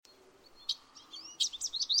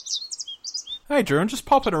Hey Drew, I'm just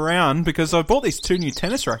popping around because I bought these 2 new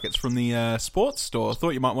tennis rackets from the sports store. I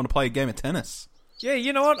thought you might want to play a game of tennis. Yeah,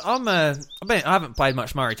 you know what? I haven't played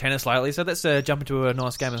much Murray tennis lately, so let's jump into a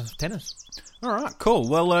nice game of tennis. All right, cool.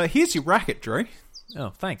 Well, here's your racket, Drew.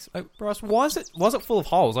 Oh, thanks. Oh, Bryce, was it full of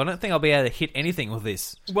holes? I don't think I'll be able to hit anything with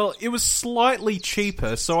this. Well, it was slightly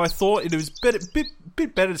cheaper, so I thought it was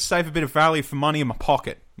bit better to save a bit of value for money in my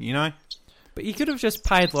pocket, you know? But you could have just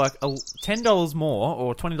paid like $10 more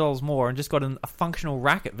or $20 more and just got a functional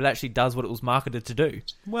racket that actually does what it was marketed to do.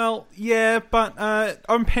 Well, yeah, but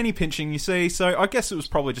I'm penny pinching, you see, so I guess it was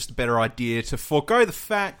probably just a better idea to forego the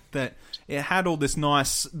fact that it had all this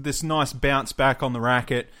nice bounce back on the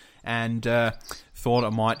racket, and thought I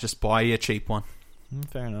might just buy you a cheap one.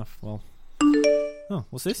 Fair enough. Well, oh,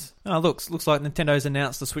 what's this? Oh, looks like Nintendo's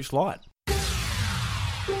announced the Switch Lite.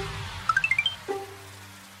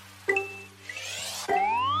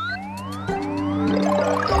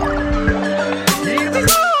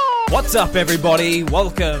 What's up, everybody?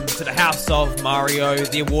 Welcome to the House of Mario,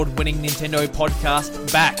 the award-winning Nintendo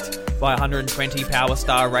podcast, backed by 120 Power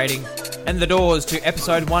Star rating, and the doors to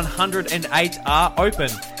episode 108 are open.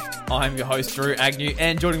 I'm your host, Drew Agnew,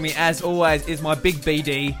 and joining me, as always, is my big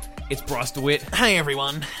BD. It's Bryce DeWitt. Hey,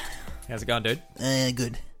 everyone. How's it going, dude?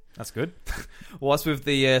 Good. That's good. What's with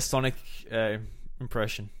the Sonic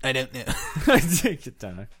impression? I don't know. I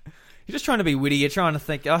don't know. You're just trying to be witty. You're trying to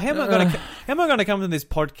think, how am I going to come to this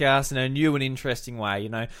podcast in a new and interesting way? You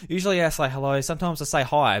know, usually I say hello. Sometimes I say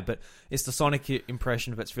hi, but it's the Sonic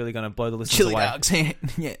impression that's really going to blow the listeners Chili away. dogs.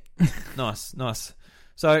 Yeah. Nice.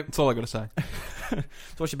 So That's all I got to say. So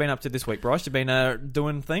what you been up to this week, Bryce? You been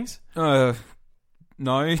doing things? No.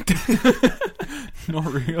 Not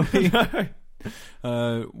really.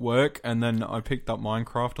 No. Work, and then I picked up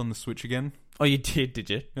Minecraft on the Switch again. Oh, you did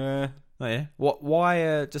you? Yeah. Oh, yeah. What?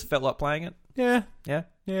 Why? Just felt like playing it? Yeah.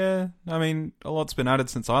 Yeah. I mean, a lot's been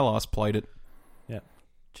added since I last played it. Yeah.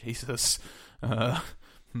 Jesus. I'm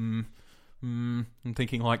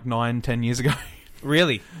thinking like 9-10 years ago.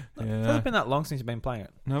 Really? Yeah. It's not been that long since you've been playing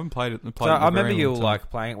it. I haven't played it. So I remember you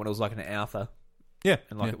like playing it when it was like an alpha. Yeah.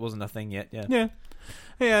 And like it wasn't a thing yet. Yeah. Yeah.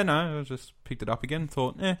 Yeah, no, I just picked it up again,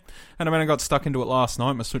 thought, And I mean, I got stuck into it last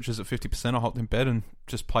night. My Switch is at 50%. I hopped in bed and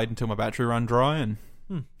just played until my battery ran dry and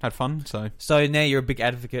had fun, so... So now you're a big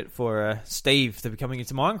advocate for Steve to be coming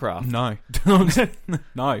into Minecraft. No.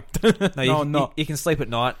 No. No, I'm not. You can sleep at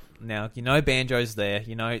night now. You know Banjo's there.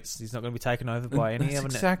 You know he's not going to be taken over by any That's other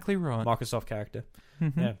exactly right. Microsoft character.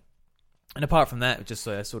 Mm-hmm. Yeah. And apart from that, just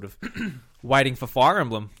sort of waiting for Fire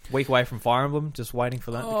Emblem. Week away from Fire Emblem, just waiting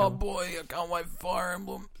for that to come. Oh, boy, I can't wait for Fire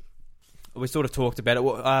Emblem. We sort of talked about it.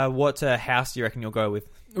 What house do you reckon you'll go with?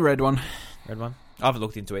 Red one. Red one? I haven't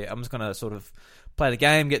looked into it. I'm just going to sort of play the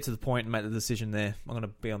game, get to the point, and make the decision there. I'm going to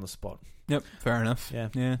be on the spot. Yep, fair enough. Yeah.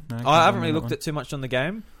 No, I haven't really looked at too much on the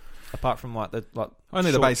game, apart from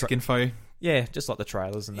only the basic info. Yeah, just like the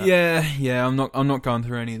trailers and that. Yeah. I'm not going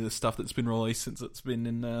through any of the stuff that's been released since it's been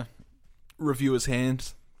in reviewers'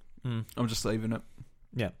 hands. I'm just leaving it.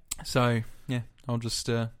 Yeah. So yeah, I'll just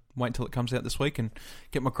wait until it comes out this week and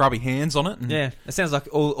get my grubby hands on it. And yeah, it sounds like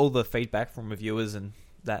all the feedback from reviewers and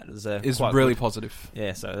that is quite really good. Positive.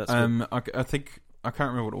 Yeah, so that's good. I think I can't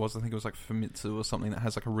remember what it was. I think it was like Famitsu or something that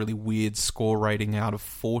has like a really weird score rating out of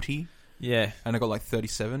 40. Yeah, and I got like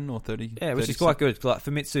 37 or 30. Yeah, which is quite good. Like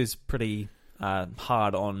Famitsu's pretty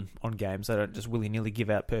hard on games. They don't just willy nilly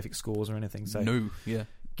give out perfect scores or anything. So no, yeah,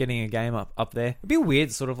 getting a game up there, it'd be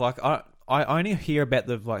weird. Sort of like I only hear about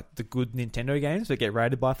the good Nintendo games that get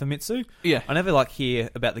rated by Famitsu. Yeah, I never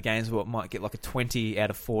hear about the games that might get like a 20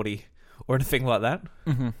 out of 40 or anything like that.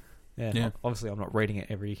 Mm-hmm. Yeah. Obviously, I'm not reading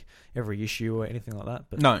it every issue or anything like that.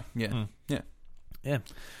 But no, yeah. Yeah.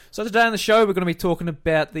 So today on the show, we're going to be talking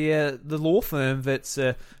about the law firm that's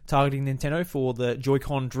targeting Nintendo for the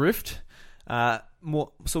Joy-Con drift.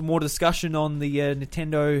 More discussion on the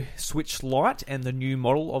Nintendo Switch Lite and the new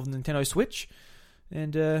model of the Nintendo Switch,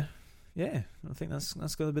 and I think that's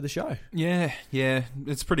going to be the show. Yeah,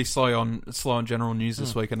 it's pretty slow on general news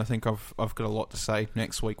this week, and I think I've got a lot to say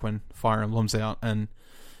next week when Fire Emblem's out, and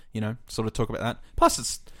sort of talk about that. Plus,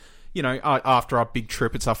 it's after our big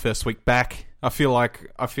trip, it's our first week back. I feel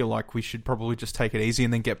like we should probably just take it easy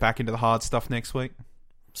and then get back into the hard stuff next week.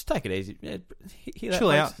 Just take it easy. Yeah,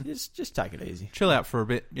 chill out. Just take it easy. Chill out for a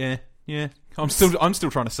bit. Yeah. I'm still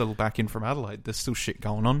trying to settle back in from Adelaide. There's still shit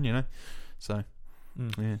going on, So.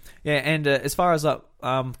 Yeah, and as far as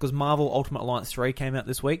because Marvel Ultimate Alliance 3 came out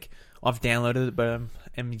this week, I've downloaded it, but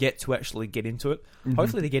am yet to actually get into it. Mm-hmm.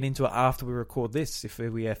 Hopefully, to get into it after we record this, if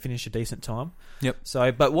we finish a decent time. Yep.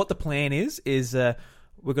 So, but what the plan is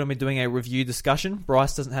we're going to be doing a review discussion.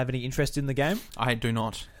 Bryce doesn't have any interest in the game, I do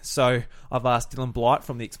not. so I've asked Dylan Blight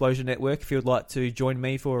from the Explosion Network if he would like to join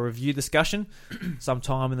me for a review discussion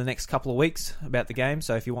sometime in the next couple of weeks about the game.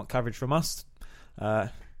 So if you want coverage from us,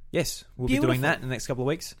 yes, we'll be doing that in the next couple of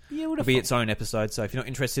weeks. It'll be its own episode. So if you're not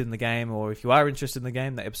interested in the game, or if you are interested in the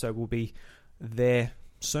game, that episode will be there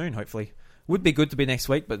soon, hopefully. Would be good to be next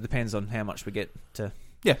week, but it depends on how much we get to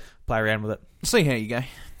play around with it. See how you go.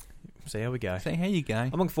 See how we go. See how you go. I'm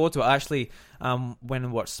looking forward to it. I actually went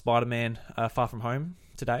and watched Spider-Man Far From Home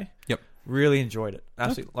today. Yep. Really enjoyed it.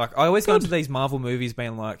 Absolutely. Like, I always go into these Marvel movies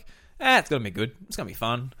being like, it's going to be good. It's going to be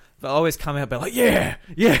fun. But I always come out being like, yeah.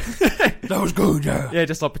 That was good, yeah. Yeah,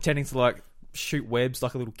 just like pretending to like shoot webs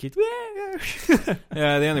like a little kid.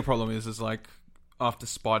 Yeah, the only problem is like after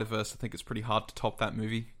Spider-Verse, I think it's pretty hard to top that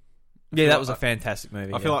movie. Yeah, that was a fantastic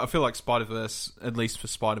movie. I feel like Spider-Verse, at least for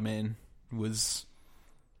Spider-Man, was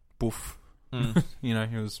boof. You know,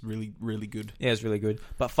 it was really, really good. Yeah, it was really good.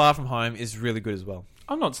 But Far From Home is really good as well.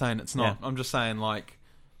 I'm not saying it's not. I'm just saying, like,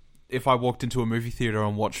 if I walked into a movie theater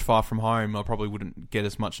and watched Far From Home, I probably wouldn't get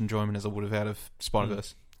as much enjoyment as I would have out of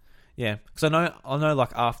Spider-Verse. Yeah, because I know,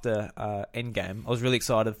 like, after Endgame, I was really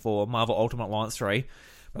excited for Marvel Ultimate Alliance 3. I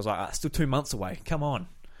was like, still 2 months away. Come on.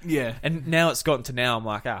 Yeah. And now it's gotten to now, I'm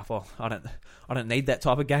like, well, I don't need that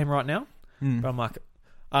type of game right now. But I'm like,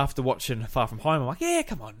 after watching Far From Home, I'm like, yeah,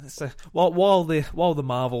 come on. While the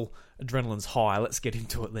Marvel adrenaline's high, let's get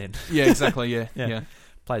into it then. Yeah, exactly. Yeah.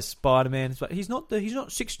 Plays Spider-Man, but he's not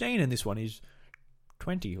 16 in this one. He's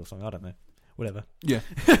 20 or something. I don't know. Whatever. Yeah.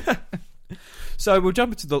 So we'll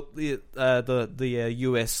jump into the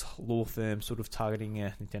US law firm sort of targeting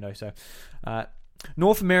Nintendo. So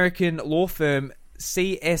North American law firm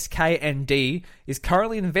CSK&D is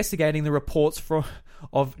currently investigating the reports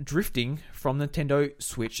of drifting from Nintendo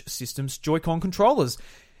Switch System's Joy-Con controllers.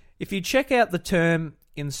 If you check out the term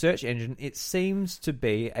in the search engine, it seems to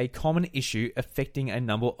be a common issue affecting a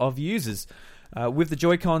number of users. With the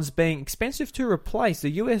Joy-Cons being expensive to replace,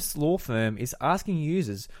 the US law firm is asking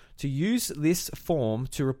users to use this form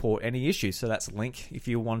to report any issues. So that's a link if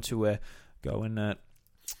you want to go and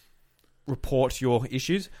report your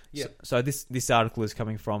issues. Yeah. So this article is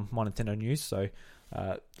coming from My Nintendo News. So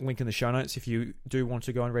link in the show notes if you do want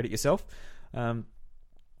to go and read it yourself.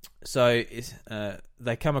 So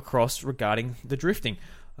they come across regarding the drifting.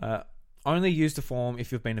 Only use the form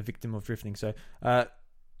if you've been a victim of drifting. So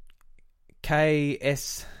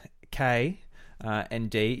KSK and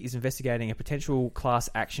D is investigating a potential class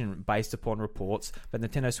action based upon reports that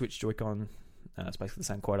Nintendo Switch Joy-Con. It's basically the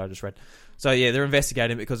same quote I just read. So yeah, they're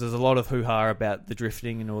investigating because there's a lot of hoo-ha about the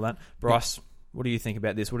drifting and all that. Bryce, what do you think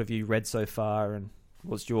about this? What have you read so far, and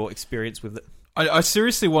what's your experience with it? I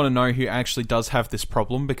seriously want to know who actually does have this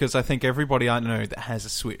problem, because I think everybody I know that has a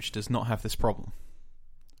Switch does not have this problem.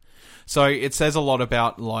 So it says a lot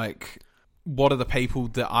about, like, what are the people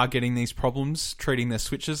that are getting these problems treating their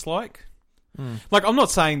Switches like? Like, I'm not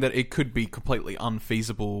saying that it could be completely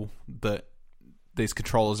unfeasible that these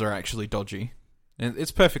controllers are actually dodgy.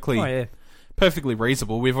 It's perfectly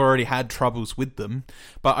reasonable. We've already had troubles with them,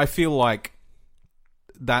 but I feel like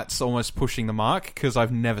that's almost pushing the mark because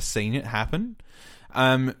I've never seen it happen.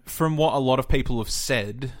 From what a lot of people have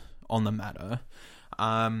said on the matter,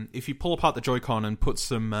 if you pull apart the Joy-Con and put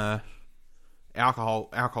some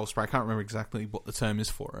alcohol spray, I can't remember exactly what the term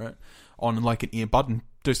is for it, on like an earbud and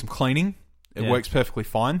do some cleaning, it works perfectly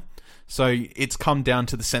fine. So it's come down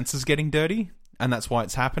to the sensors getting dirty, and that's why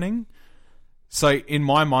it's happening. So in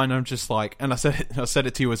my mind, I'm just like, and I said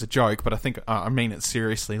it to you as a joke, but I think I mean it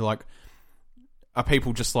seriously. Like, are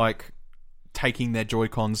people just like taking their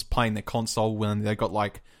Joy-Cons, playing their console when they got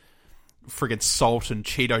like friggin' salt and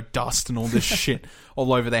Cheeto dust and all this shit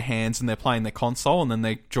all over their hands, and they're playing their console, and then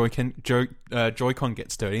their Joy-Con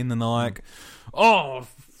gets dirty, and then they're like, I'm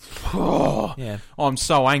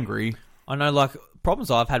so angry. I know, like,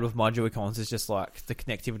 problems I've had with my Joy-Cons is just like the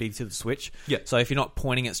connectivity to the Switch. Yeah. So if you're not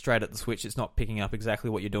pointing it straight at the Switch, it's not picking up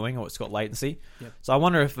exactly what you're doing, or it's got latency. Yep. So I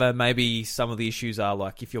wonder if maybe some of the issues are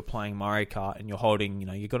like if you're playing Mario Kart and you're holding,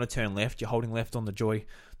 you're going to turn left, you're holding left on the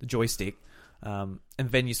joystick, and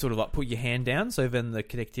then you sort of like put your hand down, so then the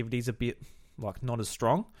connectivity's a bit like not as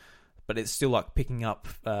strong, but it's still like picking up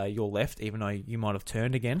your left, even though you might have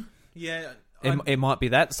turned again. Yeah. It might be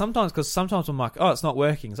that because sometimes I'm like, it's not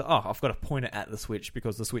working. So, I've got to point it at the Switch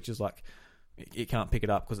because the Switch is like, you can't pick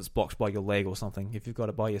it up because it's blocked by your leg or something if you've got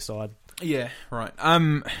it by your side. Yeah, right.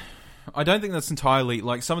 I don't think that's entirely,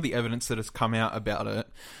 like, some of the evidence that has come out about it,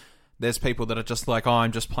 there's people that are just like,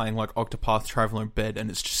 I'm just playing like Octopath Traveler in bed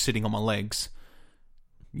and it's just sitting on my legs.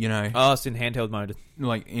 It's in handheld mode.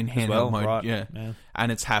 Like in handheld mode, right. yeah.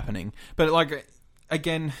 And it's happening. But like,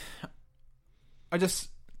 again,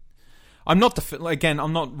 I'm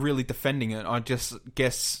not really defending it. I just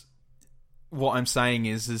guess what I'm saying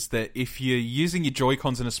is that if you're using your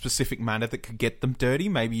Joy-Cons in a specific manner that could get them dirty,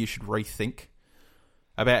 maybe you should rethink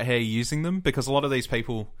about how you're using them, because a lot of these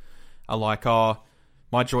people are like, oh,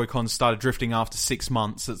 my Joy-Cons started drifting after 6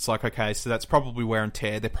 months. It's like, okay, so that's probably wear and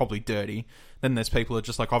tear. They're probably dirty. Then there's people that are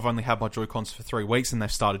just like, I've only had my Joy-Cons for 3 weeks and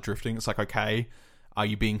they've started drifting. It's like, okay, are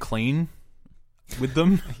you being clean with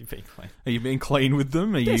them? Are you being clean with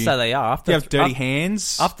them? Yes, so they are. Do you have dirty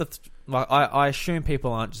hands? I assume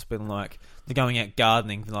people aren't just been like, they're going out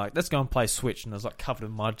gardening, like, let's go and play Switch, and there's like covered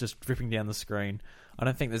in mud just dripping down the screen. I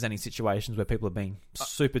don't think there's any situations where people are being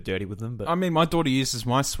super dirty with them. But I mean, my daughter uses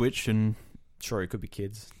my Switch, and sure, it could be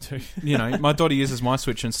kids too. My daughter uses my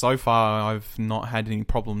Switch, and so far I've not had any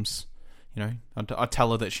problems. I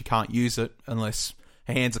tell her that she can't use it unless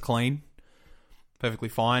her hands are clean. Perfectly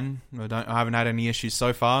fine. I haven't had any issues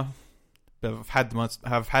so far. But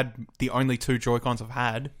I've had the only 2 Joy-Cons I've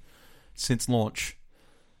had since launch,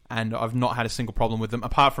 and I've not had a single problem with them,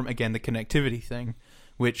 apart from, again, the connectivity thing,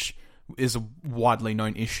 which is a widely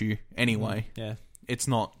known issue anyway. Yeah, it's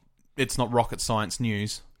not rocket science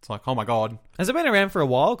news. It's like, oh my god, has it been around for a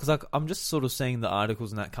while? Because I'm just sort of seeing the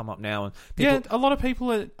articles and that come up now, and people... a lot of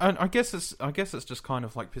people are. I guess it's just kind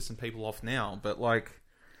of like pissing people off now, but like,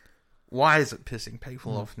 why is it pissing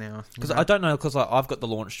people off now? Because I don't know, because I've got the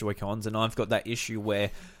launch Joy-Cons, and I've got that issue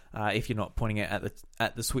where if you're not pointing it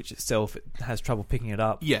at the Switch itself, it has trouble picking it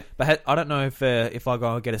up. Yeah, but I don't know if I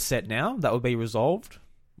go and get a set now, that would be resolved.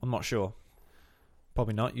 I'm not sure.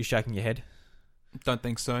 Probably not. You shaking your head? Don't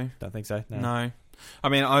think so. Don't think so? No. I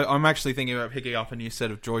mean, I'm actually thinking about picking up a new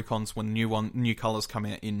set of Joy-Cons when new colours come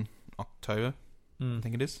out in October. I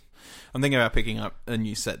think it is. I'm thinking about picking up a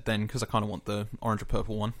new set then, because I kind of want the orange or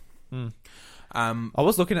purple one. I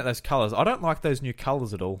was looking at those colours. I don't like those new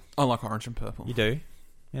colours at all. I like orange and purple. You do?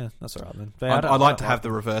 Yeah, that's all right then. I'd like to have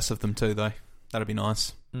the reverse of them too, though. That'd be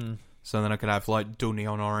nice. So then I could have like dual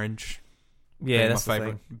neon orange. Yeah, that's my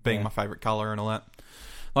favorite. Being my favorite color and all that.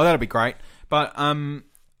 Well, that'd be great. But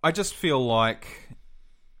I just feel like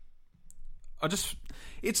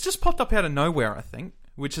it's just popped up out of nowhere, I think,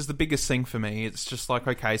 which is the biggest thing for me. It's just like,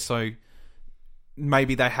 okay, so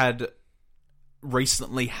maybe they had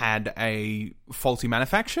recently had a faulty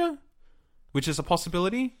manufacturer, which is a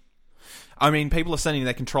possibility. I mean, people are sending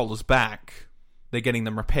their controllers back, they're getting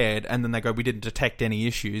them repaired, and then they go, we didn't detect any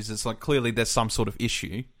issues. It's like, clearly there's some sort of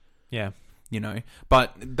issue. Yeah.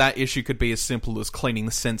 But that issue could be as simple as cleaning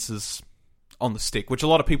the sensors on the stick, which a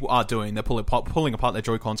lot of people are doing. They're pulling apart their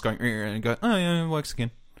Joy-Cons, going, and go, oh yeah, it works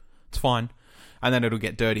again. It's fine. And then it'll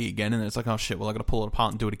get dirty again, and then it's like, oh shit, well, I got to pull it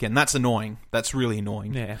apart and do it again. That's annoying. That's really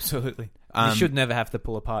annoying. Yeah, absolutely. You should never have to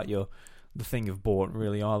pull apart the thing you've bought,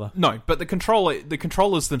 really, either. No, but the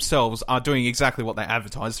controllers themselves are doing exactly what they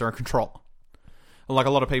advertise. They're a controller. Like,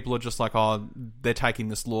 a lot of people are just like, oh, they're taking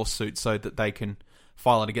this lawsuit so that they can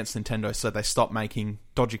file it against Nintendo so they stop making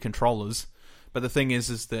dodgy controllers. But the thing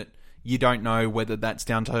is that you don't know whether that's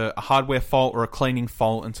down to a hardware fault or a cleaning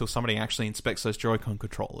fault until somebody actually inspects those Joy-Con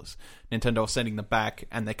controllers. Nintendo are sending them back,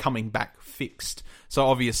 and they're coming back fixed. So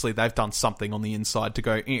obviously they've done something on the inside to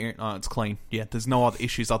go, oh, it's clean. Yeah, there's no other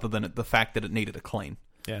issues other than the fact that it needed a clean.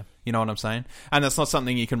 Yeah. You know what I'm saying? And that's not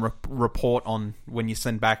something you can report on when you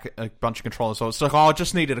send back a bunch of controllers. So it's like, oh, I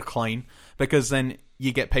just needed a clean. Because then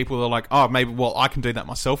you get people who are like, oh, maybe, well, I can do that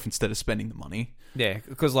myself instead of spending the money. Yeah,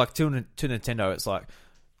 because like to Nintendo, it's like,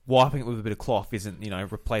 wiping it with a bit of cloth isn't,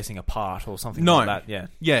 replacing a part or something like that. Yeah.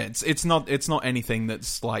 Yeah, it's not anything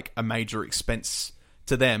that's like a major expense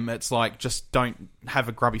to them. It's like, just don't have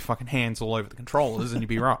a grubby fucking hands all over the controllers and you'll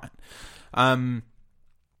be right.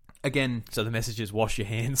 Again, so the message is wash your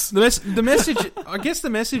hands. The message, I guess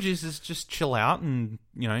the message is just chill out, and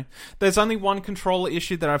there's only one controller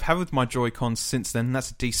issue that I've had with my Joy-Cons since then, and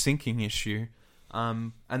that's a desyncing issue.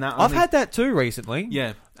 And that I've had that too recently.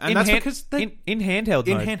 Yeah, and that's because in handheld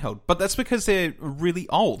mode. Handheld, but that's because they're really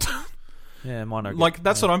old. Yeah, mine are like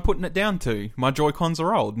that's what I'm putting it down to. My Joy-Cons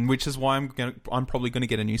are old, and which is why I'm probably going to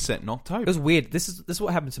get a new set in October. It was weird. This is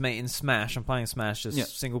what happened to me in Smash. I'm playing Smash,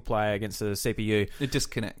 just single player against the CPU. It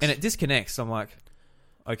disconnects, and it disconnects. I'm like,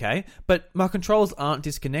 okay, but my controls aren't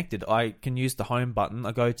disconnected. I can use the home button.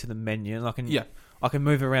 I go to the menu, and I can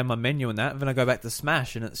move around my menu and that. And then I go back to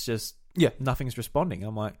Smash, and it's just nothing's responding.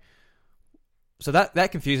 I'm like. So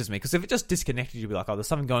that confuses me, because if it just disconnected, you'd be like, oh, there's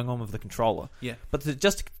something going on with the controller. Yeah. But to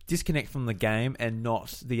just disconnect from the game and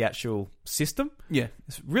not the actual system,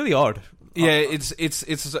 it's really odd. Yeah, it's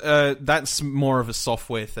that's more of a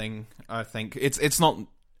software thing, I think. It's not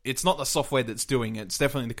it's not the software that's doing it. It's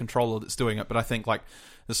definitely the controller that's doing it. But I think like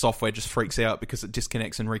the software just freaks out because it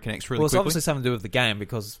disconnects and reconnects really Well, it's quickly. obviously something to do with the game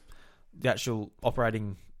because the actual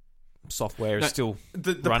operating software is still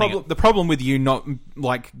running the problem with you not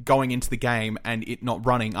like going into the game and it not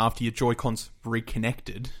running after your Joy-Cons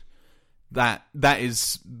reconnected, that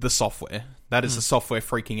is the software. That is the software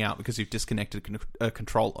freaking out because you've disconnected a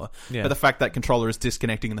controller. Yeah. But the fact that controller is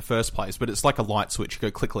disconnecting in the first place, but it's like a light switch. You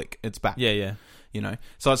go click, click, it's back. Yeah. You know,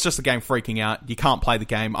 so it's just the game freaking out. You can't play the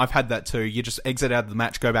game. I've had that too. You just exit out of the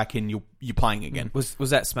match, go back in, you're playing again. Was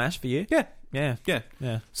that Smash for you? Yeah.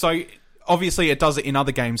 Yeah. So obviously it does it in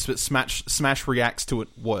other games, but Smash reacts to it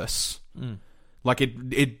worse. Like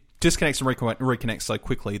it disconnects and reconnects so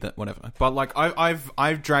quickly that whatever. But like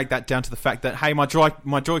I've dragged that down to the fact that hey, my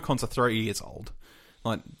Joy-Cons are 3 years old.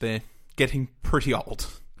 Like they're getting pretty old.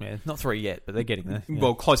 Yeah, not 3 yet, but they're getting there. Yeah.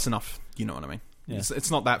 Well, close enough. You know what I mean. Yeah.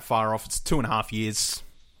 It's not that far off. It's 2.5 years.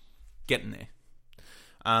 Getting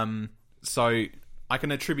there. So I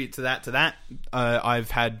can attribute to that.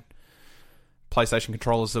 I've had PlayStation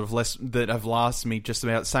controllers that have lasted me just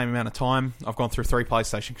about the same amount of time. I've gone through 3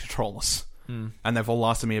 PlayStation controllers, and they've all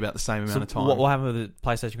lasted me about the same amount of time. What happened with the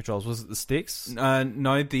PlayStation controllers? Was it the sticks?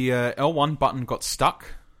 No, the L1 button got stuck.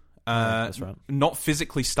 That's right. Not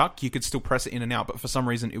physically stuck. You could still press it in and out, but for some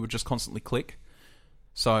reason it would just constantly click.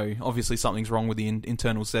 So obviously something's wrong with the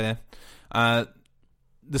internals there. The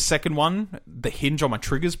second one, the hinge on my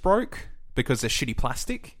triggers broke because they're shitty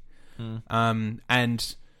plastic.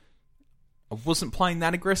 And I wasn't playing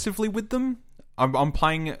that aggressively with them. I'm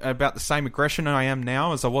playing about the same aggression I am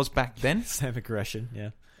now as I was back then. Same aggression, yeah.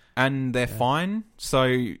 And they're fine. So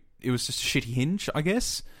it was just a shitty hinge, I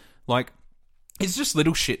guess. Like, it's just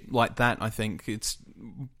little shit like that, I think.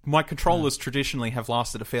 My controllers traditionally have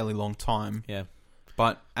lasted a fairly long time. Yeah.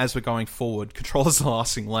 But as we're going forward, controllers are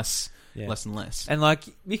lasting less and less. And like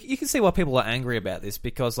you can see why people are angry about this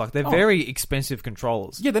because like they're very expensive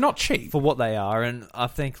controllers. Yeah, they're not cheap for what they are. And I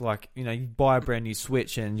think like you buy a brand new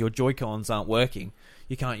Switch and your Joy-Cons aren't working.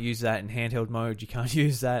 You can't use that in handheld mode. You can't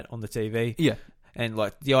use that on the TV. Yeah. And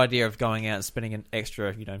like the idea of going out and spending an extra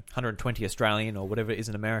 120 Australian or whatever it is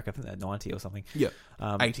in America, I think they're 90 or something. Yeah.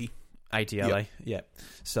 80 are they? Yeah.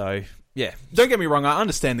 So yeah. Don't get me wrong. I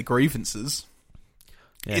understand the grievances.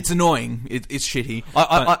 Yeah. It's annoying. It's shitty.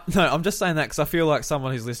 No, I'm just saying that because I feel like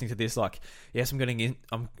someone who's listening to this, like, yes, I'm getting in.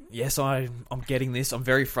 I'm getting this. I'm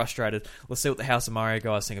very frustrated. Let's see what the House of Mario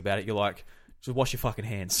guys think about it. You're like, just wash your fucking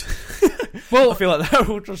hands. Well, I feel like that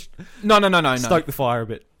will just no. stoke the fire a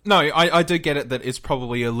bit. No, I do get it that it's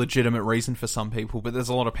probably a legitimate reason for some people, but there's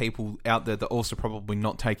a lot of people out there that also probably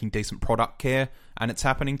not taking decent product care, and it's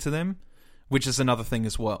happening to them, which is another thing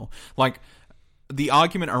as well. Like, the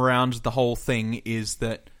argument around the whole thing is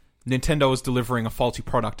that Nintendo is delivering a faulty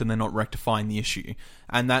product and they're not rectifying the issue.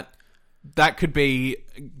 And that could be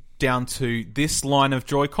down to this line of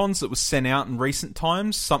Joy-Cons that was sent out in recent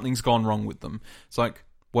times. Something's gone wrong with them. It's like,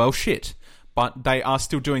 well, shit. But they are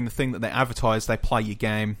still doing the thing that they advertise. They play your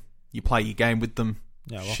game. You play your game with them.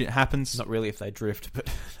 Yeah, well, shit happens. Not really if they drift, but...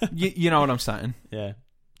 you know what I'm saying? Yeah.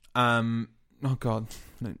 Oh, God.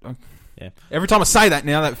 Yeah. Every time I say that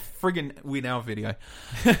now, that friggin' Weird Al video.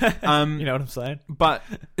 You know what I'm saying? But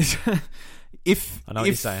I know what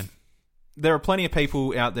you're saying. There are plenty of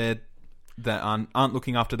people out there that aren't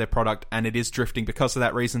looking after their product and it is drifting because of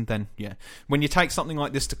that reason, then yeah. When you take something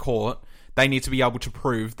like this to court, they need to be able to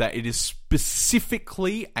prove that it is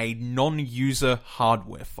specifically a non-user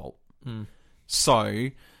hardware fault. So,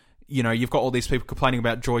 you've got all these people complaining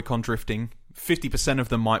about Joy-Con drifting. 50% of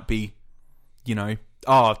them might be,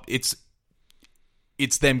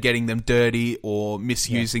 it's them getting them dirty or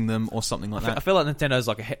misusing them or something like that. I feel like Nintendo's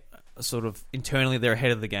like sort of internally they're ahead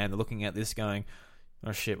of the game. They're looking at this going,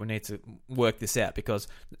 oh shit, we need to work this out because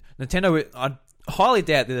Nintendo, I highly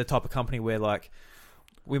doubt they're the type of company where like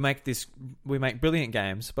we make brilliant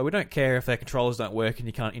games, but we don't care if their controllers don't work and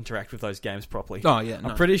you can't interact with those games properly. Oh yeah, no.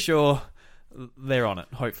 I'm pretty sure they're on it,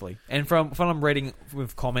 hopefully. And from what I'm reading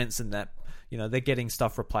with comments and that, they're getting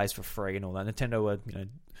stuff replaced for free and all that. Nintendo are,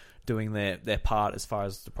 doing their part as far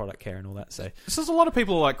as the product care and all that. So there's a lot of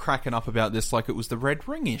people like cracking up about this like it was the Red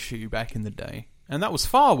Ring issue back in the day. And that was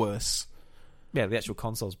far worse. Yeah, the actual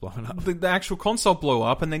console's blowing up. The actual console blew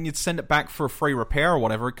up and then you'd send it back for a free repair or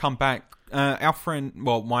whatever. It'd come back.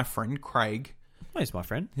 My friend, Craig. Oh, he's my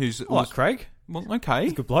friend. Craig. Well, okay.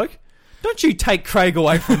 He's a good bloke. Don't you take Craig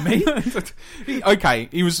away from me. Okay,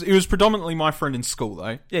 he was predominantly my friend in school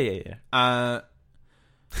though. Yeah.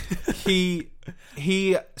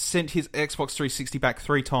 He sent his Xbox 360 back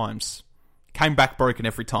 3 times. Came back broken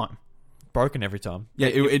every time. Broken every time? Yeah,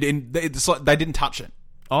 it's like they didn't touch it.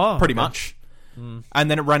 Oh, pretty much.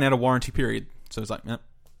 and then it ran out of warranty period. So it's like, eh.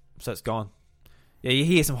 So it's gone. Yeah, you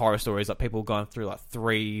hear some horror stories like people going through like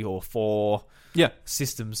 3 or 4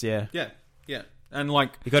 systems. Yeah, and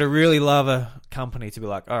like you got to really love a company to be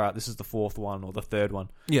like, all right, this is the 4th one or the 3rd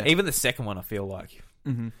one. Yeah, even the 2nd one. I feel like,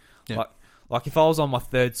 yeah. like if I was on my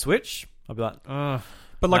 3rd Switch, I'd be like, oh.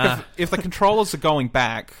 But like if the controllers are going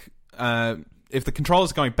back, they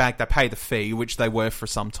pay the fee, which they were for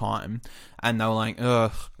some time, and they were like,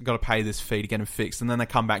 ugh, I've got to pay this fee to get them fixed, and then they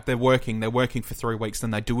come back, they're working for 3 weeks,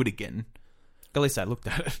 then they do it again. At least I looked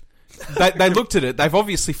at it. They looked at it. They've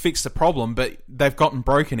obviously fixed the problem, but they've gotten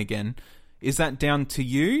broken again. Is that down to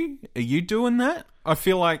you? Are you doing that? I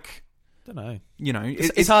feel like, I don't know. You know,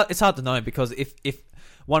 it's hard. It's hard to know because if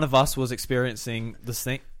one of us was experiencing the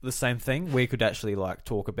same thing, we could actually like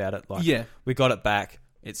talk about it. Like, we got it back.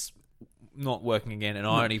 It's not working again, and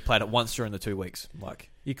I only played it once during the 2 weeks. Like,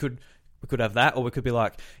 we could have that, or we could be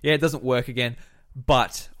like, yeah, it doesn't work again,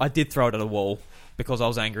 but I did throw it at a wall because I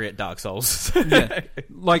was angry at Dark Souls. Yeah,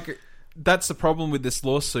 like that's the problem with this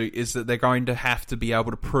lawsuit is that they're going to have to be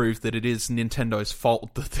able to prove that it is Nintendo's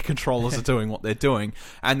fault that the controllers are doing what they're doing,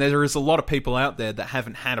 and there is a lot of people out there that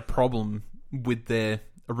haven't had a problem with their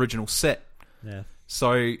original set. Yeah,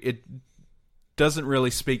 so it doesn't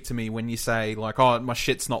really speak to me when you say like, oh, my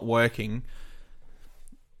shit's not working.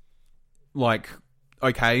 Like,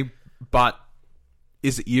 okay, but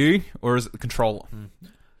is it you or is it the controller?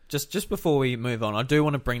 Just before we move on, I do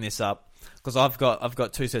want to bring this up because I've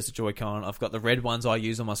got 2 sets of Joy-Con. I've got the red ones I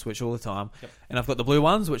use on my Switch all the time, and I've got the blue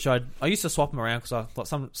ones which I used to swap them around because I thought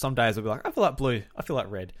some days I'd be like, I feel like blue, I feel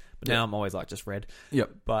like red, but now I'm always like just red.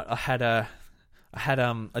 Yep. But I had a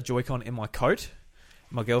Joy-Con in my coat.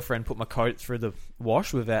 My girlfriend put my coat through the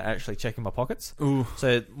wash without actually checking my pockets. Ooh.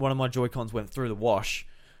 So one of my Joy-Cons went through the wash.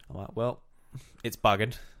 I'm like, well, it's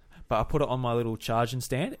buggered. But I put it on my little charging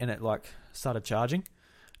stand and it like started charging.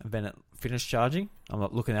 And then it finished charging. I'm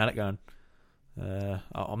like looking at it going,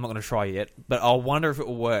 I'm not going to try yet. But I'll wonder if it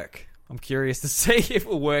will work. I'm curious to see if it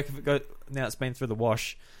will work if it goes. Now it's been through the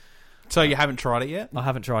wash. So you haven't tried it yet? I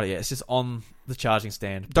haven't tried it yet. It's just on the charging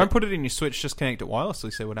stand. Don't put it in your Switch. Just connect it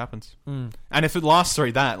wirelessly. See what happens. And if it lasts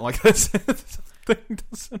through that, like that's thing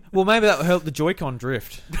doesn't. Well, maybe that will help the Joy-Con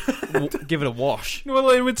drift. Give it a wash. Well,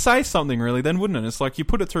 it would say something really, then, wouldn't it? It's like you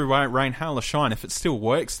put it through rain, hail, or shine. If it still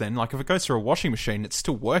works, then like if it goes through a washing machine, it's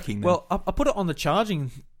still working. Then. Well, I put it on the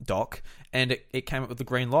charging dock, and it came up with the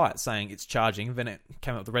green light saying it's charging. Then it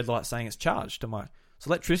came up with the red light saying it's charged. I'm like, so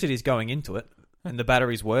electricity is going into it, and the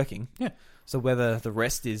battery's working. Yeah. So whether the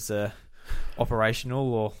rest is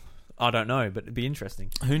operational or I don't know, but it'd be interesting.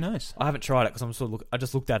 Who knows? I haven't tried it because I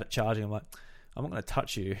just looked at it charging. I'm like, I'm not going to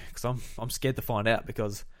touch you because I'm scared to find out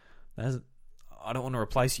because I don't want to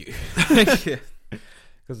replace you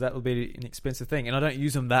because that would be an expensive thing, and I don't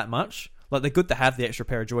use them that much. Like they're good to have the extra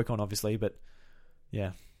pair of Joy-Con, obviously, but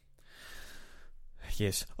yeah.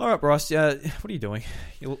 Yes. All right, Bryce. What are you doing?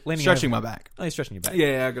 You're leaning stretching over. my back. Oh, you're stretching your back.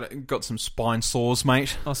 Yeah, I got some spine sores,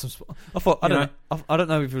 mate. Oh, I don't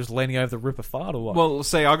know if you was leaning over the rip a fart or what. Well,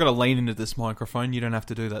 see, I got to lean into this microphone. You don't have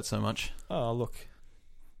to do that so much. Oh, look.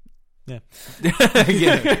 Yeah.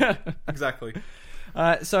 Yeah. Exactly.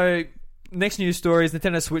 So, next news story is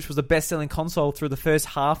Nintendo Switch was the best-selling console through the first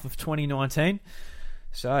half of 2019.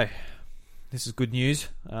 So, this is good news.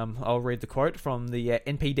 I'll read the quote from the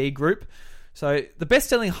NPD group. So, the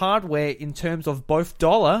best-selling hardware in terms of both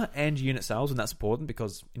dollar and unit sales, and that's important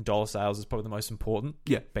because in dollar sales is probably the most important.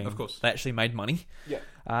 Yeah, of course. They actually made money.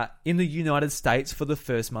 Yeah. In the United States for the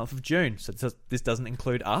first month of June. So, this doesn't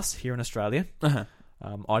include us here in Australia. Uh-huh.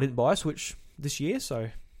 I didn't buy a Switch this year, so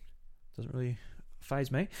it doesn't really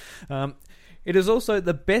faze me. It is also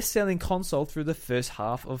the best-selling console through the first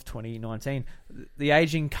half of 2019. The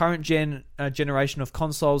aging current generation of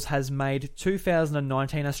consoles has made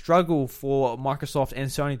 2019 a struggle for Microsoft and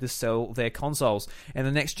Sony to sell their consoles, and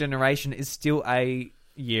the next generation is still a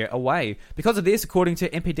year away. Because of this, according to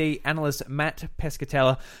NPD analyst Matt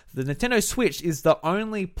Pescatella, the Nintendo Switch is the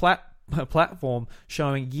only platform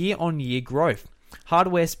showing year-on-year growth.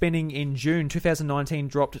 Hardware spending in June 2019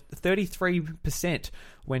 dropped 33%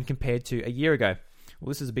 when compared to a year ago. Well,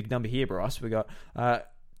 this is a big number here, Bryce. We got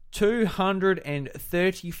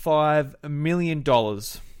 $235 million.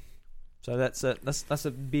 So that's a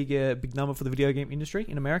big number for the video game industry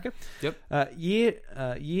in America. Yep.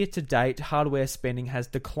 Year to date, hardware spending has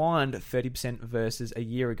declined 30% versus a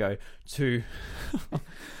year ago to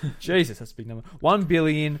Jesus, that's a big number.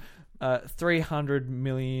 $1,300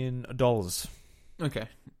 million. Okay.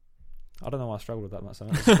 I don't know why I struggled with that much.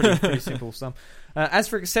 It's pretty simple sum. As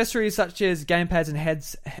for accessories such as gamepads and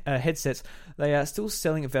headsets, they are still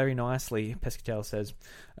selling very nicely, Pescatella says.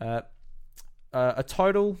 a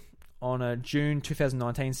total on June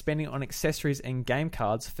 2019, spending on accessories and game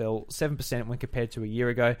cards fell 7% when compared to a year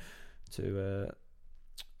ago to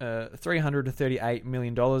 $338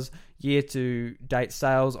 million. Year-to-date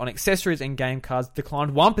sales on accessories and game cards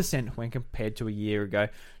declined 1% when compared to a year ago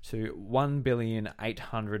to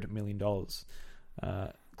 $1,800 million.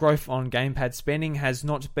 Growth on gamepad spending has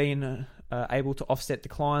not been able to offset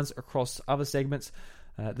declines across other segments.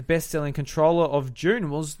 The best-selling controller of June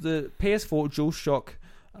was the PS4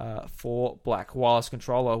 DualShock 4 Black wireless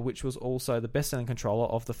controller, which was also the best-selling controller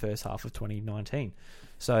of the first half of 2019.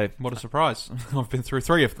 So, what a surprise! I've been through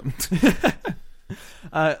 3 of them.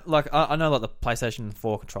 I know the PlayStation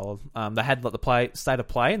 4 controller. They had the state of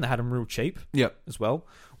play, and they had them real cheap. Yep. As well.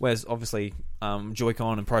 Whereas obviously,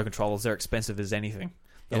 Joy-Con and Pro controllers, they're expensive as anything.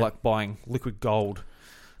 They're like buying liquid gold.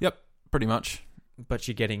 Yep, pretty much. But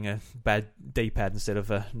you're getting a bad D-pad instead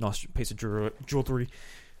of a nice piece of jewelry.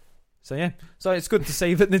 So yeah, so it's good to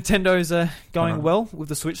see that Nintendo's going well with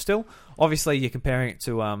the Switch still. Obviously, you're comparing it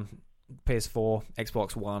to PS4,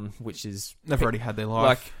 Xbox One, which is they've already had their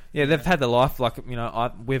life. They've had their life.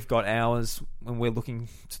 We've got ours, and we're looking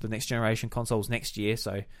to the next generation consoles next year.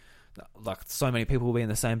 So, so many people will be in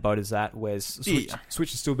the same boat as that. Whereas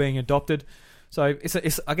Switch is still being adopted. So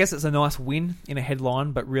I guess it's a nice win in a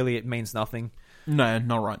headline, but really it means nothing. No,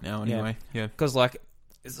 not right now. Anyway, yeah. Because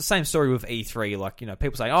it's the same story with E3.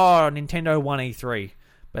 People say, "Oh, Nintendo won E3,"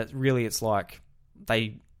 but really, it's like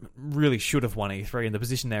they really should have won E3 in the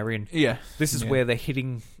position they're in. Yeah, this is where they're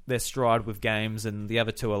hitting their stride with games, and the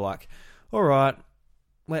other two are like, "All right,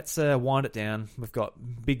 let's wind it down. We've got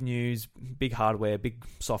big news, big hardware, big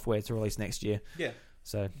software to release next year." Yeah.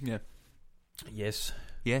 So yeah, yes.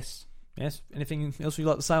 Anything else you'd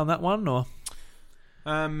like to say on that one, or?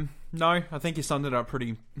 No, I think you summed it up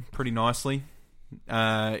pretty nicely.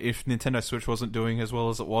 If Nintendo Switch wasn't doing as well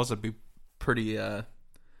as it was, I'd be pretty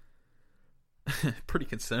pretty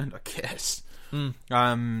concerned, I guess.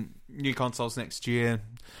 New consoles next year.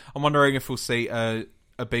 I'm wondering if we'll see a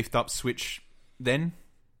beefed up Switch then.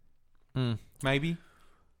 Maybe.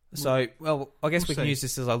 So, I guess we can use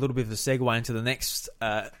this as a little bit of a segue into the next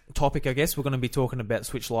topic, I guess. We're going to be talking about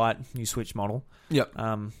Switch Lite, new Switch model. Yep.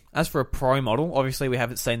 As for a Pro model, obviously we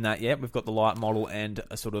haven't seen that yet. We've got the Lite model and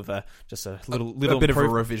a sort of just a little bit of a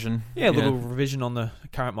revision. Yeah, a little revision on the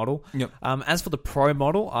current model. Yep. As for the Pro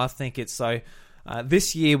model, I think it's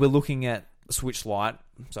this year we're looking at Switch Lite.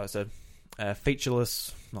 So it's a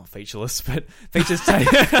featureless, not featureless, but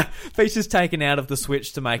features taken out of the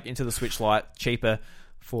Switch to make into the Switch Lite cheaper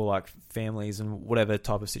for families and whatever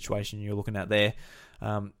type of situation you're looking at there.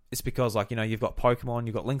 It's because you've got Pokemon,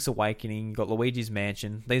 you've got Link's Awakening, you've got Luigi's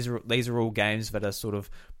Mansion. These are all games that are sort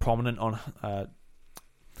of prominent on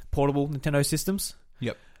portable Nintendo systems.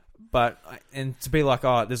 Yep. And to be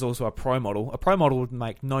there's also a Pro model. A Pro model would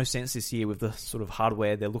make no sense this year with the sort of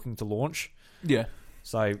hardware they're looking to launch. Yeah.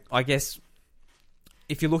 So I guess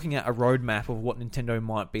if you're looking at a roadmap of what Nintendo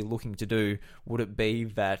might be looking to do, would it be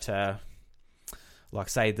that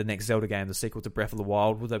say the next Zelda game, the sequel to Breath of the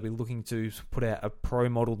Wild, would they be looking to put out a Pro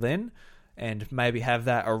model then, and maybe have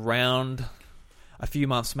that around a few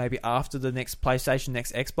months, maybe after the next PlayStation,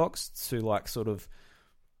 next Xbox, to sort of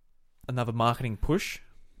another marketing push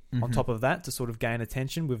on top of that to sort of gain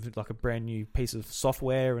attention with a brand new piece of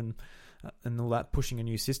software and all that, pushing a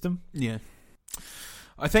new system? Yeah,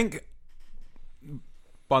 I think.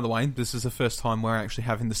 By the way, this is the first time we're actually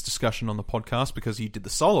having this discussion on the podcast because you did the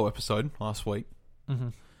solo episode last week.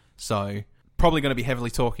 So probably going to be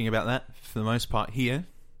heavily talking about that for the most part here,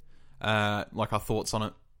 our thoughts on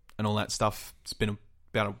it and all that stuff. It's been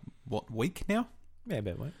about a week now. Yeah,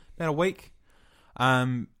 about a week. About a week.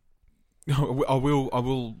 I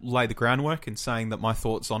will lay the groundwork in saying that my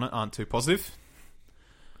thoughts on it aren't too positive.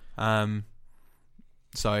 So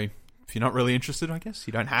if you're not really interested, I guess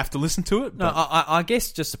you don't have to listen to it. No, I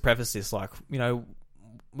guess just to preface this, we're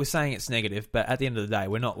saying it's negative, but at the end of the day,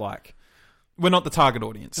 we're not we're not the target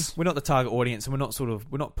audience. We're not the target audience, and we're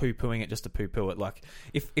not poo-pooing it just to poo-poo it.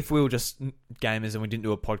 If we were just gamers and we didn't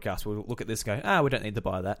do a podcast, we'd look at this and go, we don't need to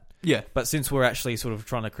buy that. Yeah. But since we're actually sort of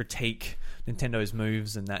trying to critique Nintendo's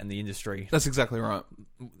moves and that in the industry, that's exactly right.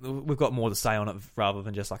 We've got more to say on it rather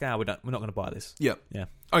than just we're not going to buy this. Yep. Yeah.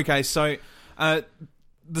 Okay, so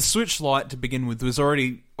the Switch Lite to begin with was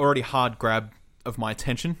already hard grab of my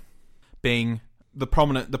attention, being the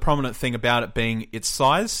prominent thing about it being its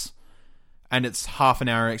size. And it's half an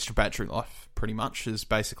hour extra battery life, pretty much, is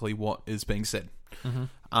basically what is being said.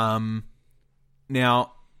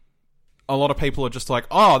 Now, a lot of people are just like,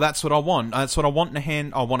 oh, that's what I want. That's what I want in a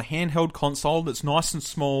hand. I want a handheld console that's nice and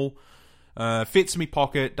small, fits in my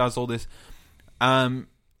pocket, does all this. And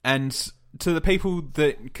to the people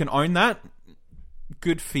that can own that,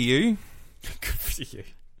 good for you. Good for you.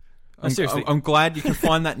 I'm, I'm glad you can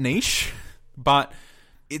find that niche, but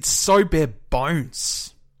it's so bare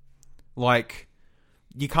bones. Like,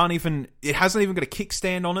 you can't even... It hasn't even got a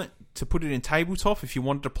kickstand on it to put it in tabletop if you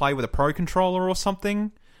wanted to play with a Pro Controller or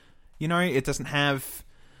something. You know, it doesn't have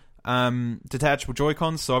detachable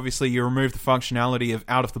Joy-Cons, so obviously you remove the functionality of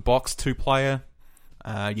out-of-the-box two-player.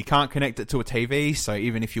 You can't connect it to a TV, so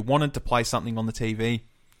even if you wanted to play something on the TV,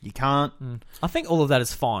 you can't. I think all of that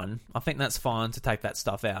is fine. I think that's fine to take that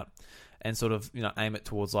stuff out and sort of, you know, aim it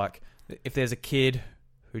towards, like, if there's a kid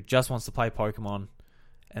who just wants to play Pokemon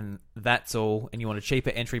and that's all, and you want a cheaper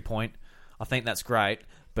entry point, I think that's great.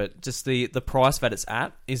 But just the price that it's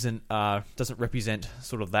at doesn't represent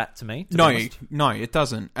sort of that to me. To be honest. No, it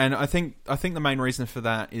doesn't. And I think the main reason for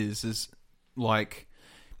that is like,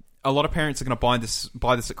 a lot of parents are going to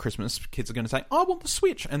buy this at Christmas. Kids are going to say, "I want the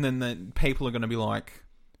Switch," and then the people are going to be like,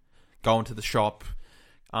 going to the shop,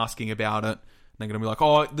 asking about it. And they're going to be like,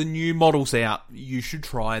 "Oh, the new model's out. You should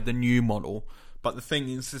try the new model." But the thing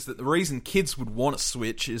is that the reason kids would want a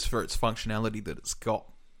Switch is for its functionality that it's got.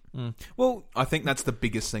 Well, I think that's the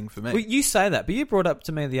biggest thing for me. Well, you say that, but you brought up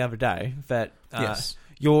to me the other day that Yes.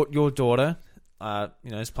 your daughter,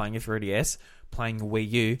 is playing a 3DS, playing a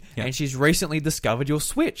Wii U, Yeah. and she's recently discovered your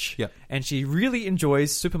Switch. Yeah. And she really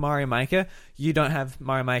enjoys Super Mario Maker. You don't have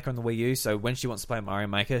Mario Maker on the Wii U, so when she wants to play Mario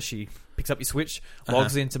Maker, she picks up your Switch,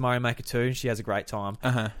 logs into Mario Maker 2, and she has a great time.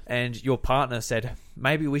 And your partner said,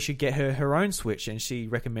 maybe we should get her own Switch, and she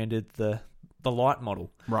recommended the Lite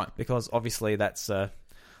model. Right. Because obviously that's...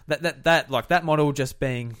 that model just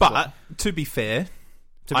being... But, to be fair,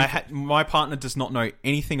 my partner does not know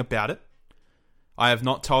anything about it. I have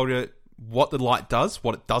not told her what the Lite does,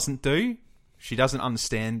 what it doesn't do. She doesn't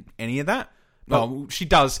understand any of that. Well, she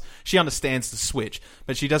does. She understands the Switch,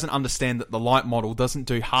 but she doesn't understand that the Lite model doesn't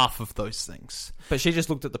do half of those things. But she just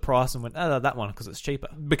looked at the price and went, "Oh, that one, because it's cheaper."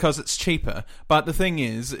 Because it's cheaper. But the thing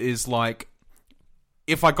is like,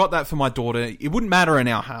 if I got that for my daughter, it wouldn't matter in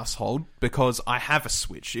our household because I have a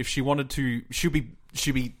Switch. If she wanted to, she'll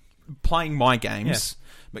be playing my games.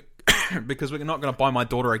 But because we're not going to buy my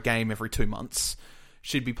daughter a game every 2 months.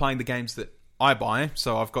 She'd be playing the games that I buy.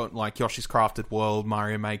 So I've got like Yoshi's Crafted World,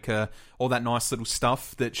 Mario Maker, all that nice little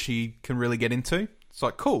stuff that she can really get into. It's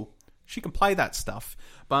like, cool. She can play that stuff.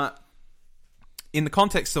 But in the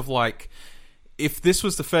context of like, if this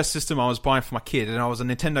was the first system I was buying for my kid and I was a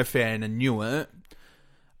Nintendo fan and knew it,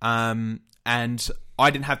 and I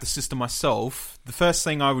didn't have the system myself, the first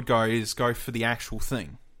thing I would go for the actual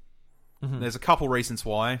thing. There's a couple reasons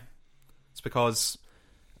why. It's because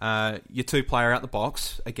your two-player out the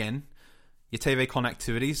box, again, your TV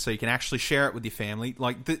connectivity, so you can actually share it with your family.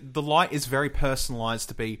 Like, the Lite is very personalized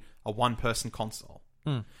to be a one-person console.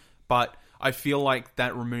 But I feel like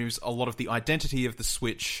that removes a lot of the identity of the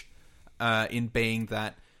Switch in being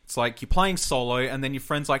that it's like you're playing solo and then your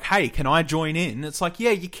friend's like, "Hey, can I join in?" It's like, yeah,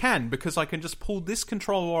 you can, because I can just pull this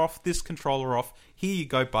controller off, Here you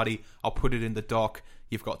go, buddy. I'll put it in the dock.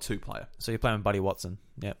 You've got two-player. So you're playing with Buddy Watson.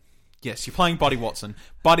 Yep. Yes, you're playing Buddy Watson.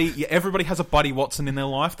 Everybody has a Buddy Watson in their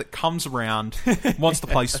life that comes around, wants to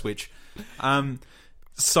play Switch.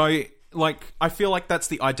 So, like, I feel like that's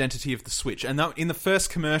the identity of the Switch. And that, in the first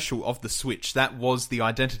commercial of the Switch, that was the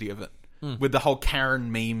identity of it. With the whole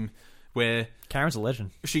Karen meme where... Karen's a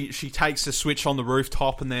legend. She takes the Switch on the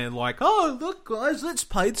rooftop and they're like, "Oh, look, guys, let's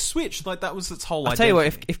play the Switch." Like, that was its whole identity. I'll tell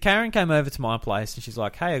you what, if Karen came over to my place and she's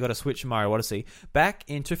like, "Hey, I got a Switch and Mario Odyssey," back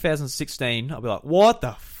in 2016, I'll be like, "What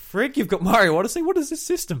the frick? You've got Mario Odyssey? What is this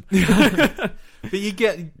system?" But you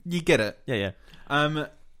get it. Yeah.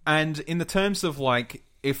 And in the terms of, like,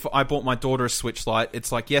 if I bought my daughter a Switch Lite,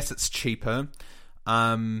 it's like, yes, it's cheaper.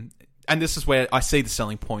 And this is where I see the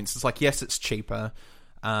selling points. It's like, yes, it's cheaper.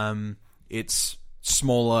 It's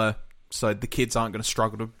smaller, so the kids aren't going to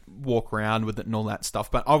struggle to walk around with it and all that stuff.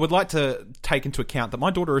 But I would like to take into account that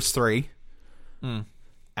my daughter is 3.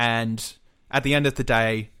 And at the end of the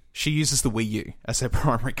day, she uses the Wii U as her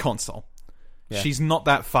primary console. Yeah. She's not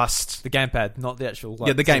that fussed. The gamepad, not the actual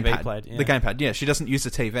the gamepad. played. Yeah. The gamepad, yeah. She doesn't use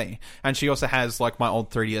the TV. And she also has, like, my old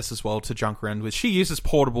 3DS as well to junk around with. She uses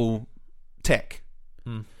portable tech.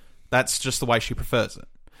 That's just the way she prefers it.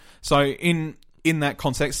 So in that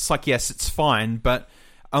context, it's like, yes, it's fine, but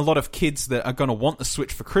a lot of kids that are going to want the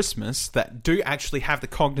Switch for Christmas that do actually have the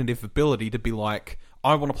cognitive ability to be like,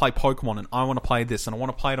 "I want to play Pokemon and I want to play this and I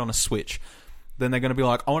want to play it on a Switch," then they're going to be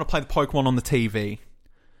like, "I want to play the Pokemon on the TV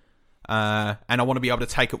and I want to be able to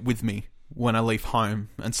take it with me when I leave home,"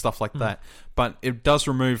 and stuff like that. But it does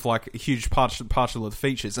remove, like, a huge partial of the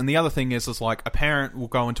features. And the other thing is like, a parent will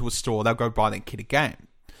go into a store, they'll go buy their kid a game.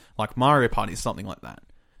 Like Mario Party is something like that.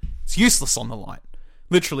 It's useless on the Lite.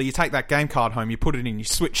 Literally, you take that game card home, you put it in your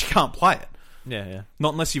Switch, you can't play it. Yeah.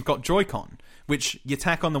 Not unless you've got Joy-Con, which you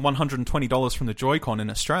tack on the $120 from the Joy-Con in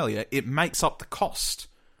Australia, it makes up the cost.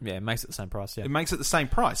 Yeah, it makes it the same price, yeah. It makes it the same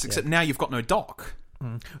price, except now you've got no dock.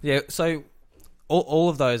 Yeah, so all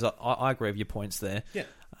of those, I agree with your points there. Yeah.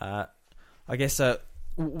 I guess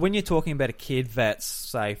when you're talking about a kid that's,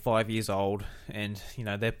 say, 5 years old and, you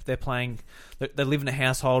know, they're playing... They live in a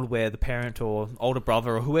household where the parent or older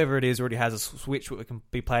brother or whoever it is already has a Switch that can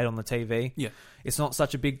be played on the TV. Yeah. It's not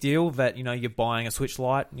such a big deal that, you know, you're buying a Switch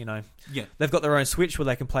Lite, you know. Yeah. They've got their own Switch where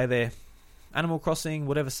they can play their Animal Crossing,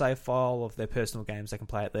 whatever save file of their personal games, they can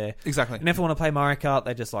play it there. Exactly. And if they want to play Mario Kart,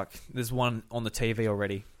 they just there's one on the TV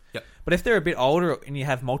already. Yep. But if they're a bit older and you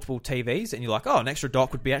have multiple TVs and you're like, oh, an extra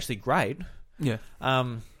dock would be actually great. Yeah.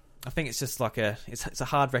 I think it's just like it's a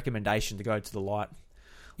hard recommendation to go to the Lite.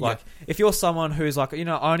 Like, if you're someone who's like, you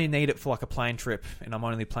know, I only need it for like a plane trip and I'm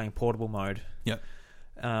only playing portable mode. Yeah.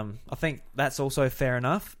 I think that's also fair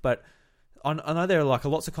enough. But I know there are like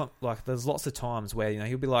there's lots of times where, you know,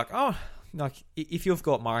 you'll be like, oh, like if you've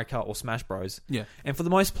got Mario Kart or Smash Bros. Yeah. And for the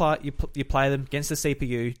most part, you play them against the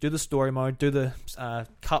CPU, do the story mode, do the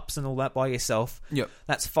cups and all that by yourself. Yep.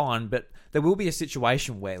 That's fine, but there will be a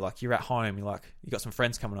situation where, like, you're at home, you got some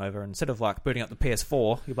friends coming over, and instead of like booting up the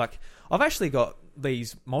PS4, you're like, I've actually got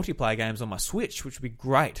these multiplayer games on my Switch, which would be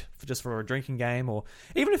great for a drinking game, or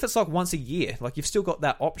even if it's like once a year, like you've still got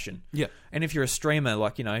that option. Yeah. And if you're a streamer,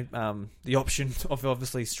 like, you know, the option of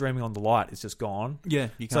obviously streaming on the Lite is just gone. Yeah,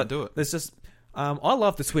 you can't do it. There's just I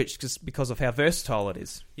love the Switch just because of how versatile it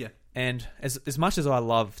is. Yeah. And as much as I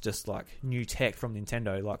love just like new tech from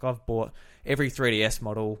Nintendo, like I've bought every 3DS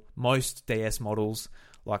model, most DS models.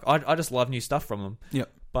 Like I just love new stuff from them.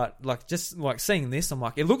 Yep. But like just like seeing this, I'm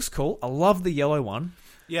like, it looks cool. I love the yellow one.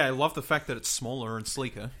 Yeah, I love the fact that it's smaller and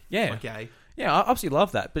sleeker. Yeah. Like, yay. Yeah, I absolutely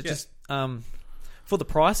love that. But just for the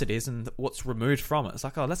price it is and what's removed from it, it's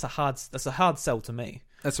like, oh, that's a hard sell to me.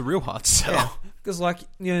 That's a real hard sell. Because like,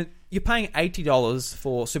 you know, you're paying $80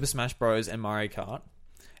 for Super Smash Bros. And Mario Kart,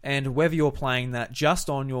 and whether you're playing that just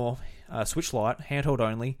on your Switch Lite, handheld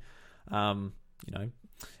only, you know,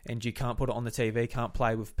 and you can't put it on the TV, can't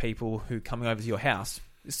play with people who are coming over to your house,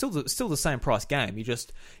 it's still the same price game. You're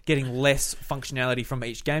just getting less functionality from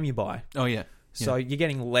each game you buy. Oh, yeah. So you're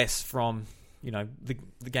getting less from, you know,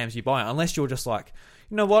 the games you buy, unless you're just like,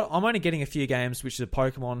 you know what, I'm only getting a few games, which is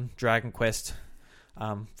Pokemon, Dragon Quest,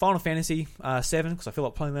 Final Fantasy 7, because I feel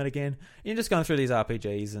like playing that again. And you're just going through these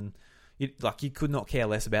RPGs, and you could not care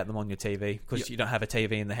less about them on your TV, because you don't have a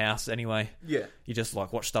TV in the house anyway. Yeah. You just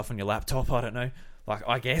like watch stuff on your laptop. I don't know. Like,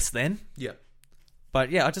 I guess then. Yeah. But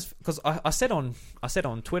yeah, because I said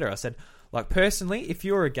on Twitter, I said, like, personally, if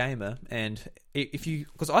you're a gamer and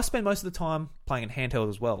because I spend most of the time playing in handheld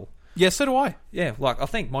as well. Yeah, so do I. Yeah, like I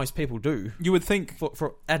think most people do. You would think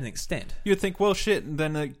for at an extent. You would think, well, shit.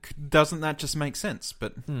 Then doesn't that just make sense?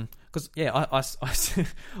 But because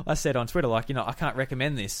I said on Twitter, like, you know, I can't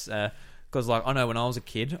recommend this because like I know when I was a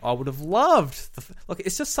kid, I would have loved like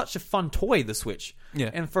it's just such a fun toy, the Switch. Yeah.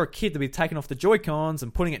 And for a kid to be taking off the Joy-Cons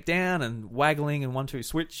and putting it down and waggling and 1-2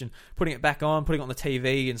 switch and putting it back on, putting it on the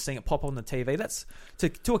TV and seeing it pop on the TV, that's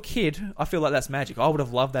to a kid, I feel like that's magic. I would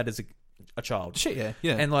have loved that as a child. Shit,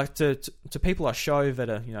 yeah. And like to people I show that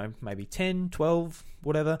are, you know, maybe 10, 12,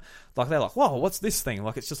 whatever, like they're like, whoa, what's this thing?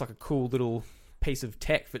 Like it's just like a cool little piece of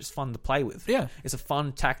tech that's fun to play with. Yeah. It's a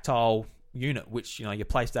fun tactile unit, which, you know, your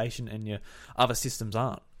PlayStation and your other systems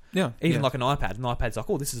aren't. Yeah. Even like an iPad. An iPad's like,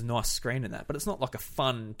 oh, this is a nice screen in that, but it's not like a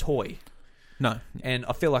fun toy. No. And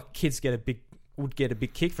I feel like kids would get a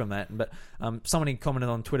big kick from that. But somebody commented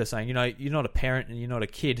on Twitter saying, you know, you're not a parent and you're not a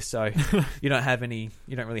kid, so you don't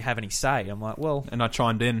really have any say. I'm like, well, and I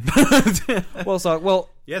chimed in. well, it's like, well,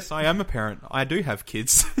 yes, I am a parent. I do have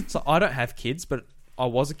kids. So I don't have kids, but I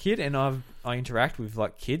was a kid, and I interact with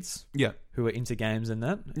like kids, yeah, who are into games and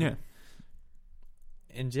that, yeah,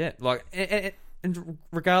 and yeah, like, and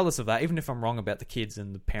regardless of that, even if I'm wrong about the kids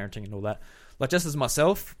and the parenting and all that, like just as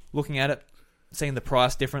myself looking at it, seeing the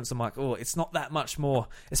price difference, I'm like, oh, it's not that much more,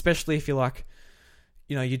 especially if you're like,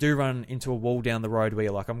 you know, you do run into a wall down the road where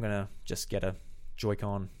you're like, I'm gonna just get a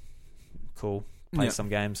Joy-Con, cool, play some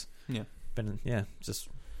games, yeah, but yeah, just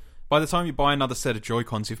by the time you buy another set of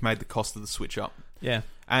Joy-Cons, you've made the cost of the Switch up. Yeah.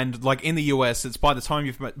 And like in the US, it's by the time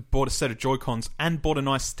you've bought a set of Joy-Cons and bought a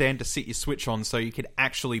nice stand to sit your Switch on so you could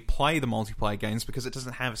actually play the multiplayer games because it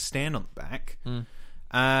doesn't have a stand on the back,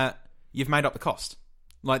 you've made up the cost.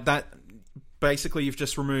 Like that, basically you've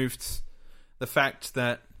just removed the fact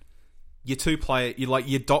that your two-player,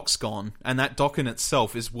 your dock's gone, and that dock in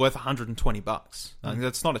itself is worth $120. Like,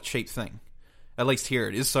 that's not a cheap thing. At least here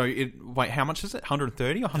it is. So, wait, how much is it?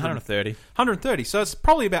 130 or 130. 130. So it's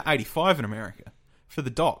probably about 85 in America for the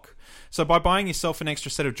dock. So by buying yourself an extra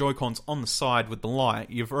set of Joy-Cons on the side with the light,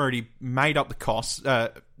 you've already made up the cost.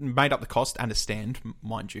 And a stand,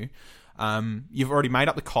 mind you. You've already made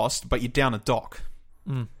up the cost, but you're down a dock.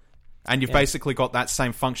 And you've basically got that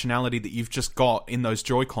same functionality that you've just got in those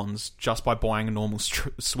Joy-Cons just by buying a normal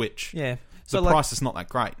Switch. Yeah. So the price is not that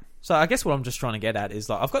great. So I guess what I'm just trying to get at is,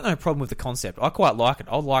 like, I've got no problem with the concept. I quite like it.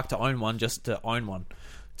 I'd like to own one just to own one,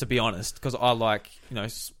 to be honest, because I like,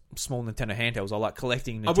 small Nintendo handhelds. I like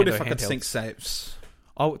collecting Nintendo handhelds. I would if I could sync saves.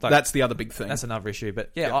 Like, that's the other big thing. That's another issue.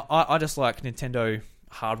 But yeah, I just like Nintendo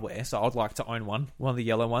hardware, so I'd like to own one of the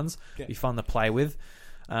yellow ones. Yeah. Be fun to play with.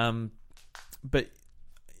 But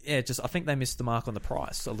yeah, I think they missed the mark on the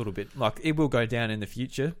price a little bit. Like, it will go down in the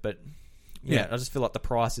future, but I just feel like the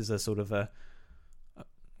price is a sort of a...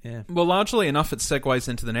 Yeah. Well, largely enough, it segues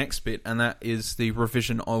into the next bit, and that is the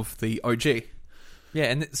revision of the OG. Yeah,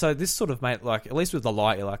 and so this sort of made, like, at least with the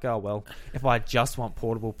Lite, you're like, oh, well, if I just want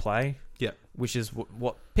portable play, which is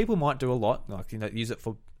what people might do a lot, like, use it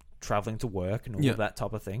for travelling to work and all of that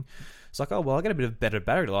type of thing. It's like, oh, well, I get a bit of better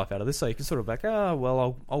battery life out of this, so you can sort of like, oh,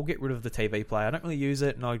 well, I'll get rid of the TV player. I don't really use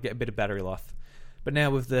it, and I'll get a bit of battery life. But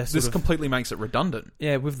now with the this completely makes it redundant.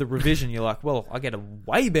 Yeah, with the revision, you're like, well, I get a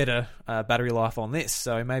way better battery life on this,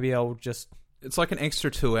 so maybe I'll just... It's like an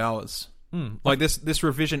extra 2 hours. Like this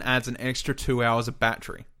revision adds an extra 2 hours of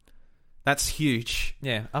battery. That's huge.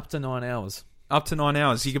 Yeah, up to 9 hours. Up to 9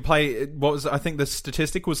 hours. You could play... I think the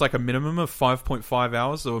statistic was like a minimum of 5.5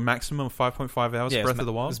 hours or a maximum of 5.5 hours for Breath of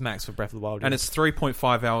the Wild. It was max for Breath of the Wild. And it's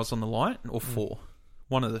 3.5 hours on the Lite or 4.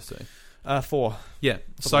 One of the two. 4. Yeah.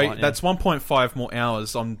 So that's 1.5 more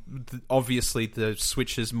hours on obviously the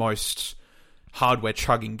Switch's most hardware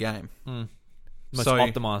chugging game. Most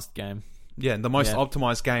optimized game. Yeah, the most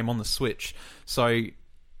optimized game on the Switch. So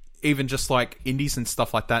even just like indies and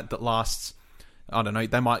stuff like that lasts, I don't know,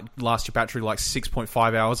 they might last your battery like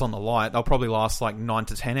 6.5 hours on the Lite. They'll probably last like 9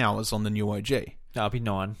 to 10 hours on the new OG. No, it'll be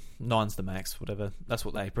 9. 9's the max, whatever. That's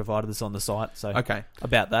what they provided us on the site. So okay.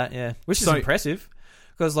 About that, yeah. Which is impressive.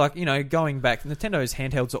 Because, like, going back, Nintendo's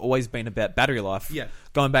handhelds have always been about battery life. Yeah.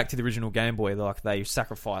 Going back to the original Game Boy, like, they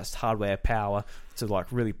sacrificed hardware power to,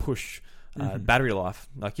 like, really push battery life.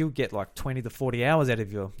 Like, you'll get, like, 20 to 40 hours out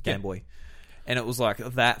of your Game Boy. And it was like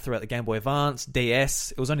that throughout the Game Boy Advance,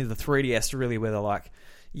 DS. It was only the 3DS, really, where they're like,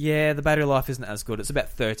 yeah, the battery life isn't as good. It's about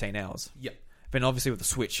 13 hours. Yeah. But obviously with the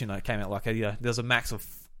Switch, it came out like, there's a max of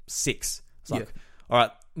 6. It's like, all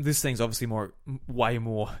right, this thing's obviously way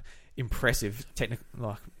more... impressive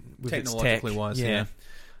technologically wise, yeah.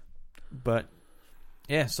 But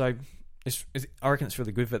yeah, so I reckon it's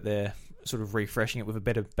really good that they're sort of refreshing it with a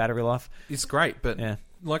better battery life. It's great, but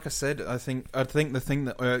like I said, I think the thing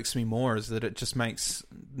that irks me more is that it just makes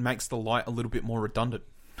the Lite a little bit more redundant.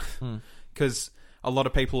 Because a lot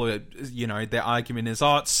of people are, their argument is,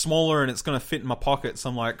 oh, it's smaller and it's going to fit in my pocket. So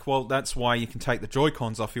I'm like, well, that's why you can take the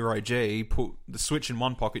Joy-Cons off your OG, put the Switch in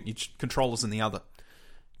one pocket, and your controllers in the other.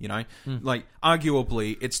 Like,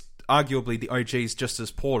 arguably the OG is just as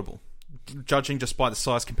portable, judging just by the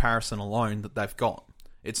size comparison alone that they've got.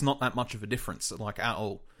 It's not that much of a difference, like, at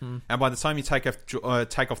all. And by the time you take off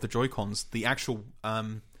the Joy-Cons, the actual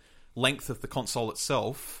length of the console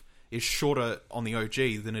itself is shorter on the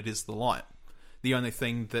OG than it is the Lite. The only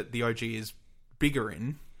thing that the OG is bigger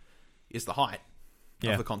in is the height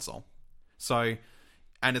of the console. So,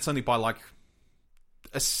 and it's only by like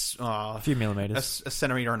a few millimeters, a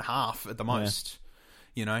centimeter and a half at the most.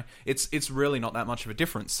 It's really not that much of a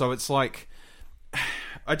difference. So it's like,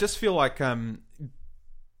 I just feel like the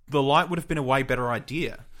Lite would have been a way better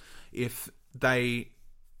idea if they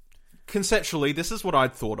conceptually. This is what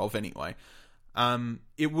I'd thought of anyway.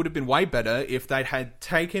 It would have been way better if they had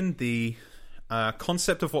taken the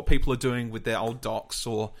concept of what people are doing with their old docks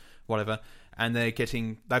or whatever. And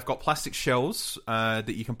they've got plastic shelves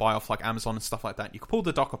that you can buy off like Amazon and stuff like that. You can pull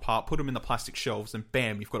the dock apart, put them in the plastic shelves, and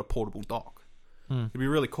bam, you've got a portable dock. It'd be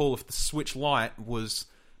really cool if the Switch Lite was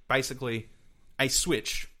basically a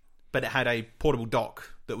Switch, but it had a portable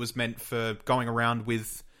dock that was meant for going around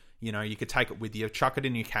with, you could take it with you, chuck it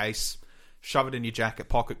in your case, shove it in your jacket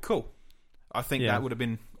pocket. Cool. I think that would have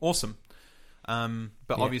been awesome.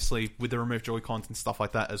 But obviously, with the removed Joy-Cons and stuff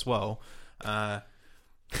like that as well, kind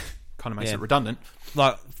of makes it redundant.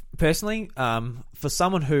 Like, personally, for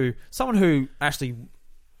someone who actually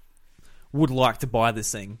would like to buy this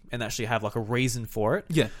thing and actually have like a reason for it,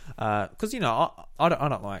 because I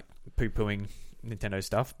don't like poo-pooing Nintendo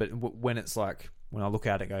stuff, but when it's like, when I look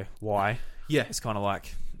at it, go, why? Yeah, it's kind of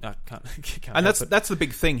like I can't and that's the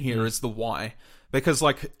big thing here is the why, because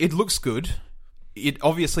like it looks good, it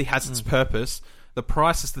obviously has its purpose. The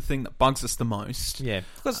price is the thing that bugs us the most. Yeah,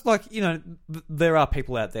 because there are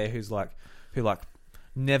people out there who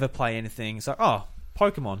never play anything. It's like, oh,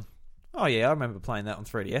 Pokemon. Oh yeah, I remember playing that on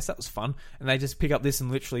 3DS. That was fun. And they just pick up this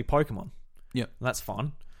and literally Pokemon. Yeah, and that's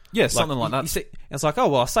fun. Yeah, something like that. You see, it's like, oh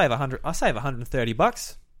well, I save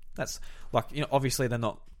 $130. That's like, obviously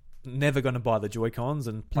they're never going to buy the Joy-Cons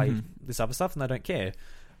and play this other stuff, and they don't care.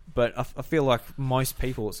 But I feel like most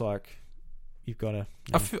people, it's like you've got to.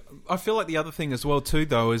 I feel like the other thing as well too,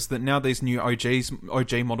 though, is that now these new OG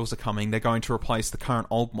models are coming. They're going to replace the current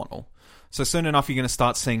old model. So soon enough, you're going to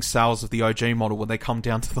start seeing sales of the OG model where they come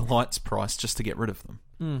down to the Lite's price just to get rid of them.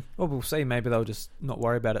 Well, we'll see. Maybe they'll just not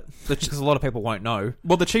worry about it because a lot of people won't know.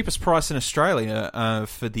 Well, the cheapest price in Australia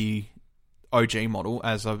for the OG model,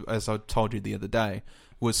 as I told you the other day,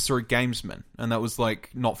 was through Gamesman, and that was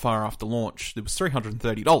like not far after launch. It was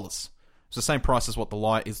 $330. It's the same price as what the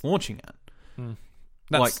Lite is launching at.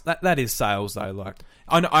 That is sales though. Like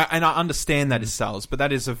I understand that is sales, but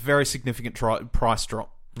that is a very significant price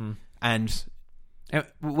drop. And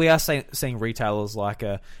we are seeing retailers like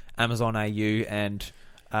Amazon AU and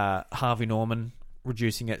Harvey Norman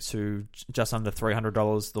reducing it to just under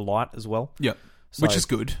 $300 the Lite as well. Yeah, so, which is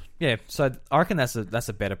good. Yeah, so I reckon that's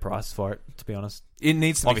a better price for it, to be honest. It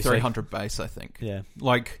needs to be $300 base, I think. Yeah,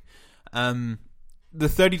 like the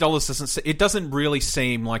 $30 doesn't really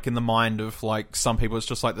seem like in the mind of like some people. It's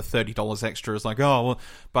just like the $30 extra is like, oh well,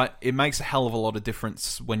 but it makes a hell of a lot of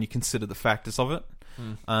difference when you consider the factors of it.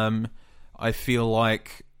 I feel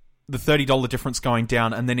like the $30 difference going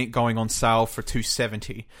down and then it going on sale for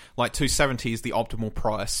 $270. Like $270 is the optimal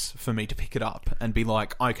price for me to pick it up and be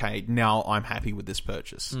like, okay, now I'm happy with this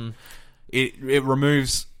purchase. It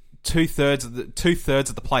removes two-thirds of the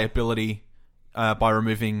playability by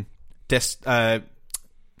removing desktop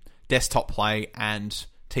play and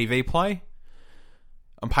TV play.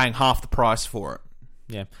 I'm paying half the price for it.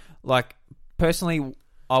 Yeah, like personally,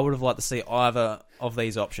 I would have liked to see either of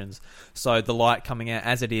these options. So the Lite coming out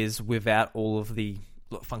as it is without all of the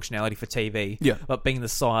functionality for TV, but being the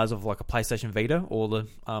size of like a PlayStation Vita or the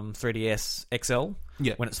 3DS XL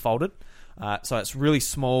when it's folded. So it's really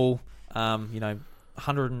small,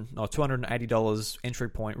 $280 entry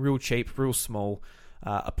point, real cheap, real small,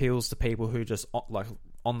 appeals to people who just like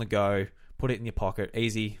on the go, put it in your pocket,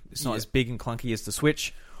 easy. It's not as big and clunky as the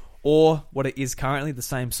Switch. Or what it is currently, the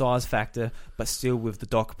same size factor, but still with the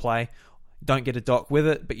dock play. Don't get a dock with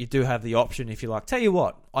it, but you do have the option if you're like, tell you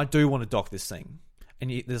what, I do want to dock this thing.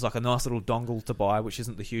 And there's like a nice little dongle to buy, which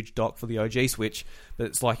isn't the huge dock for the OG Switch, but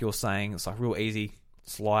it's like you're saying, it's like real easy,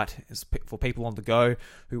 it's light, it's for people on the go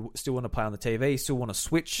who still want to play on the TV, still want to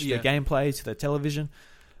switch their gameplay to their television.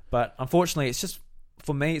 But unfortunately, it's just,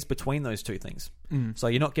 for me, it's between those two things. So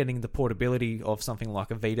you're not getting the portability of something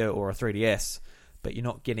like a Vita or a 3DS, but you're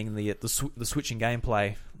not getting the switching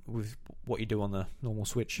gameplay with what you do on the normal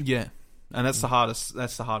Switch. Yeah, and that's the hardest.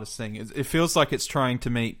 That's the hardest thing. It feels like it's trying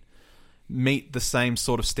to meet the same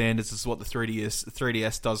sort of standards as what the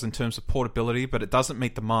 3DS does in terms of portability, but it doesn't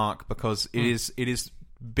meet the mark because it is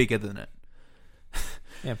bigger than it.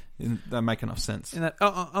 Yeah, that make enough sense. And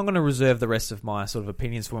I'm going to reserve the rest of my sort of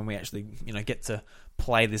opinions for when we actually, get to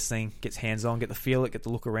play this thing, get hands on, get to feel it, get to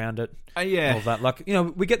look around it. Yeah, all that. Like,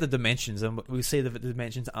 we get the dimensions, and we see that the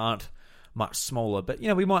dimensions aren't much smaller, but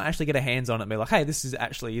we might actually get a hands on it and be like, hey, this is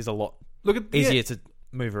a lot easier to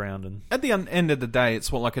move around. And at the end of the day,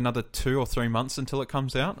 it's like another 2 or 3 months until it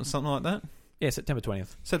comes out, or something like that. Yeah, September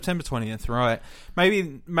 20th. September 20th, right.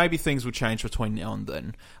 Maybe things will change between now and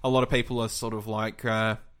then. A lot of people are sort of like,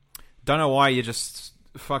 don't know why you just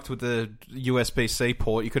fucked with the USB-C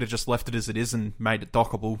port. You could have just left it as it is and made it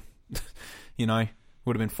dockable. Would have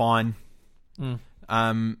been fine. Well,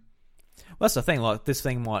 that's the thing. Like, this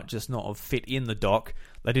thing might just not have fit in the dock.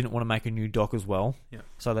 They didn't want to make a new dock as well. Yeah.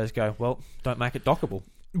 So they just go, well, don't make it dockable.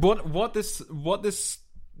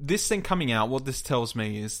 This thing coming out, what this tells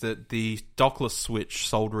me is that the dockless Switch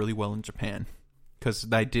sold really well in Japan because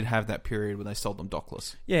they did have that period where they sold them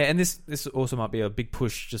dockless. Yeah, and this also might be a big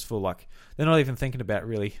push just for like, they're not even thinking about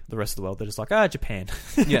really the rest of the world. They're just like, Japan.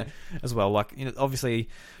 Yeah. As well. Like, obviously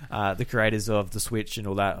the creators of the Switch and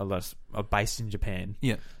all that are based in Japan.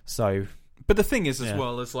 Yeah. So, but the thing is as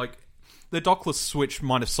well is like the dockless Switch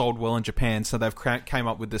might have sold well in Japan, so they've came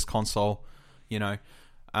up with this console. I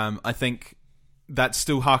think that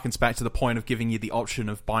still harkens back to the point of giving you the option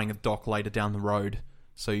of buying a dock later down the road,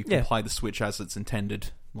 so you can play the Switch as it's intended.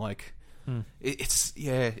 Like, it's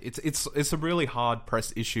a really hard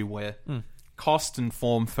pressed issue where cost and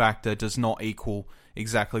form factor does not equal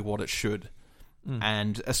exactly what it should,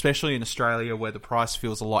 and especially in Australia where the price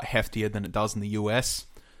feels a lot heftier than it does in the US.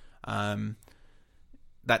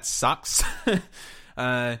 that sucks.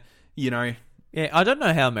 You know, Yeah, I don't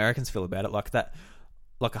know how Americans feel about it. Like that,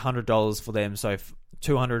 like $100 for them, so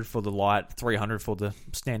 $200 for the Lite, $300 for the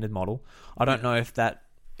standard model. I don't know if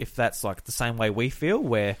that's like the same way we feel,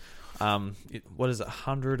 where what is it,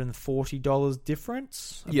 $140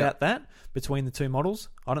 difference about that between the two models.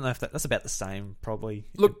 I don't know if that's about the same, probably.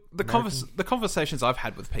 Look, the conversations I've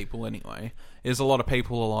had with people anyway is a lot of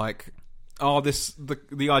people are like, oh,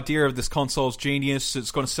 the idea of this console's genius. It's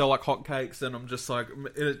going to sell like hotcakes, and I'm just like,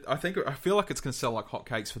 I feel like it's going to sell like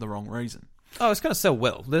hotcakes for the wrong reason. Oh, it's going to sell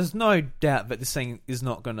well. There's no doubt that this thing is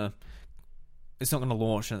not going to. It's not going to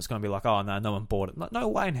launch, and it's going to be like, oh no one bought it. No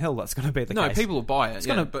way in hell that's going to be the case. No, people will buy it. It's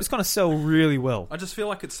going to sell really well. I just feel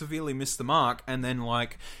like it severely missed the mark, and then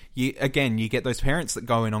like you get those parents that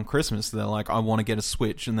go in on Christmas. They're like, I want to get a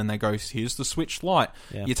Switch, and then they go, here's the Switch Lite.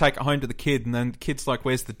 Yeah. You take it home to the kid, and then the kid's like,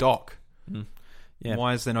 where's the dock? Yeah.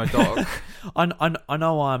 Why is there no dock? I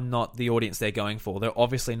know I'm not the audience they're going for. They're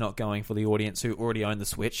obviously not going for the audience who already own the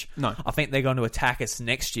Switch. No. I think they're going to attack us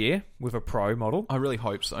next year with a Pro model. I really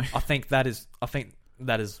hope so. I think that is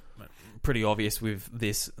pretty obvious with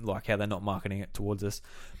this, like how they're not marketing it towards us.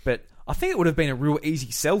 But I think it would have been a real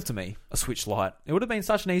easy sell to me, a Switch Lite. It would have been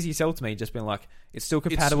such an easy sell to me, just being like, it's still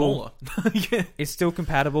compatible. It's smaller. Yeah. It's still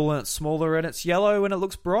compatible, and it's smaller, and it's yellow, and it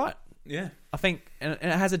looks bright. Yeah, I think, and it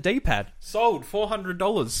has a D-pad. Sold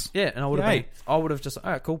 $400. Yeah, and I would have just,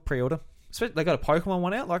 all right, cool, pre-order. They got a Pokemon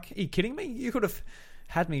one out. Like, are you kidding me? You could have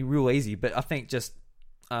had me real easy, but I think just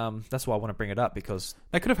that's why I want to bring it up, because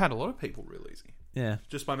they could have had a lot of people real easy. Yeah,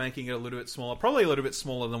 just by making it a little bit smaller, probably a little bit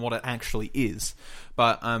smaller than what it actually is.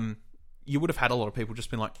 But you would have had a lot of people just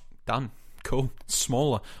been like, done, cool,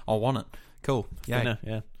 smaller, I want it, cool, yeah.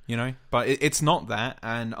 You know, but it's not that,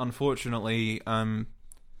 and unfortunately,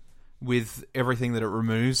 with everything that it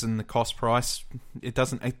removes and the cost price, it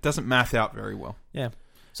doesn't math out very well. Yeah.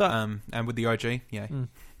 So and with the OG, yeah.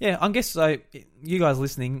 Yeah, I guess so. You guys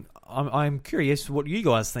listening, I'm curious what you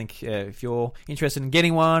guys think. If you're interested in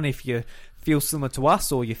getting one, if you feel similar to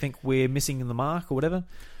us, or you think we're missing in the mark, or whatever.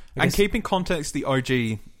 And keep in context the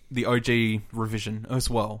OG revision as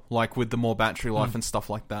well, like with the more battery life and stuff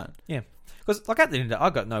like that. Yeah, because like at the end of the day,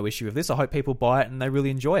 I've got no issue with this. I hope people buy it and they really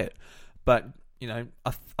enjoy it. But you know,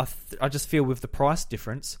 I just feel with the price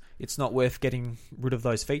difference, it's not worth getting rid of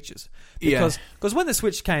those features. Because when the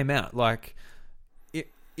Switch came out, like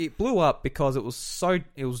it blew up because it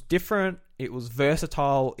was different, it was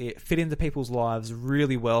versatile, it fit into people's lives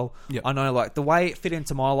really well. Yep. I know, like the way it fit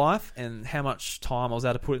into my life and how much time I was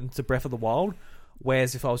able to put into Breath of the Wild,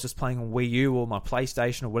 whereas if I was just playing on Wii U or my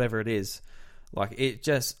PlayStation or whatever it is, like it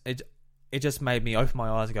just made me open my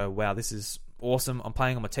eyes and go, wow, this is awesome. I'm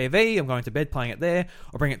playing on my TV, I'm going to bed playing it there,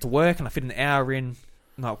 I bring it to work and I fit an hour in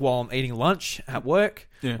like while I'm eating lunch at work.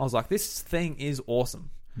 I was like, this thing is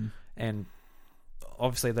awesome. And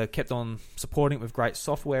obviously they kept on supporting it with great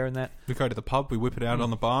software and that. We go to the pub, we whip it out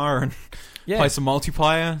on the bar and play some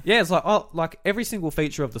multiplayer. Yeah, it's like every single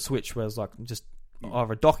feature of the Switch was like just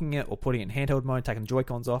either docking it or putting it in handheld mode, taking the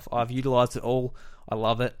Joy-Cons off. I've utilised it all. I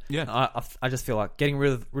love it. Yeah. I just feel like getting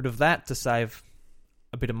rid of that to save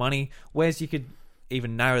a bit of money, whereas you could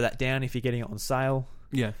even narrow that down if you're getting it on sale.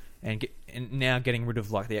 Yeah. And now getting rid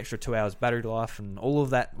of like the extra 2 hours battery life and all of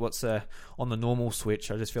that, what's on the normal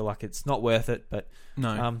Switch, I just feel like it's not worth it. But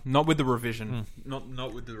no, not with the revision.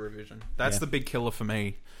 Not with the revision. That's the big killer for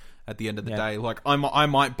me. At the end of the day, like I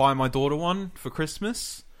might buy my daughter one for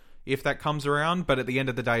Christmas if that comes around. But at the end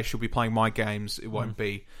of the day, she'll be playing my games. It won't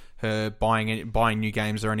be her buying new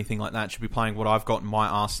games or anything like that. She'll be playing what I've got in my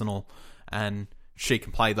arsenal, and she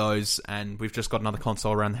can play those, and we've just got another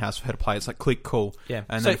console around the house for her to play. It's like, click, cool. Yeah.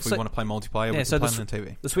 And then if we want to play multiplayer, we can play on the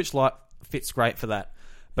TV. The Switch Lite fits great for that.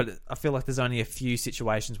 But I feel like there's only a few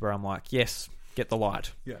situations where I'm like, yes, get the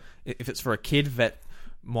Lite. Yeah. If it's for a kid that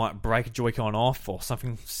might break a Joy-Con off or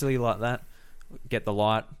something silly like that, get the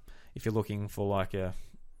Lite. If you're looking for like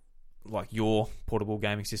your portable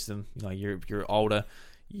gaming system, you know, you're older,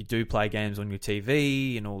 you do play games on your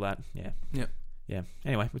TV and all that. Yeah.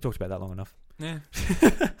 Anyway, we talked about that long enough. Yeah.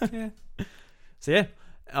 Yeah. So yeah,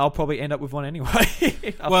 I'll probably end up with one anyway.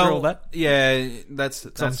 After all that. Yeah, that's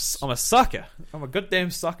I'm a sucker. I'm a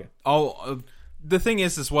goddamn sucker. The thing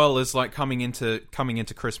is, as well, is like coming into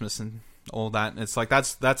Christmas and all that. It's like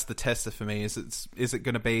that's the tester for me. Is it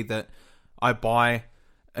going to be that I buy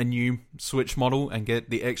a new Switch model and get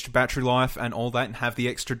the extra battery life and all that, and have the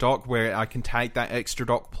extra dock where I can take that extra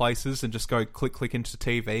dock places and just go click into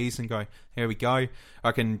TVs and go, here we go.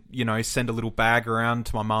 I can, send a little bag around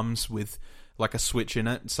to my mum's with like a Switch in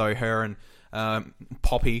it, so her and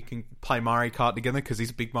Poppy can play Mario Kart together because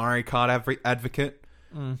he's a big Mario Kart advocate.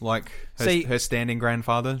 Like See- her standing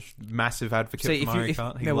grandfather, massive advocate See, for Mario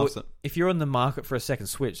Kart. He yeah, loves it. If you're on the market for a second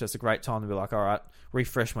Switch, that's a great time to be like, all right,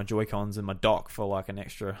 refresh my Joy-Cons and my dock for like an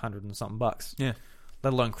extra $100 and something bucks. Yeah.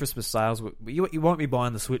 Let alone Christmas sales. You won't be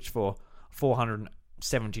buying the Switch for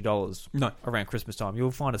 $470 No. around Christmas time.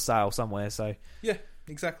 You'll find a sale somewhere. So Yeah,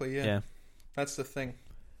 exactly. Yeah. yeah. That's the thing.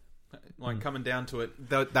 Like, coming down to it,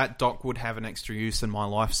 that dock would have an extra use in my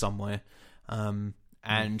life somewhere. And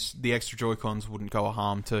the extra Joy-Cons wouldn't go a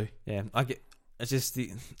harm too. Yeah, it's just the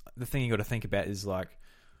thing you got to think about is like,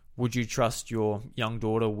 would you trust your young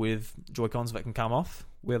daughter with Joy-Cons that can come off,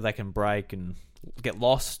 where they can break and get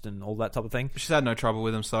lost and all that type of thing? She's had no trouble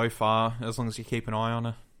with them so far, as long as you keep an eye on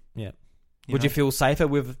her. Yeah. You Would know? you feel safer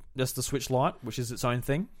with just the Switch Lite, which is its own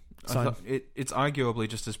thing? It's arguably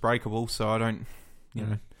just as breakable, so I don't, you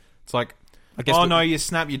know. It's like, I guess no, you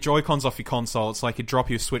snap your Joy-Cons off your console. It's like you drop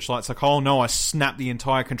your Switch Lite. It's like, oh no, I snapped the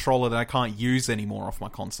entire controller that I can't use anymore off my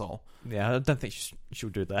console. Yeah, I don't think she'll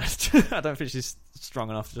do that. I don't think she's strong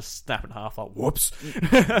enough to just snap in half like, whoops.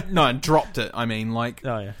 No, and dropped it. I mean, like,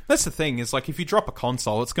 Oh, yeah. that's the thing, is like, if you drop a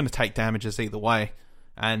console, it's going to take damages either way.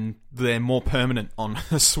 And they're more permanent on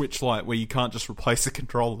a Switch Lite, where you can't just replace the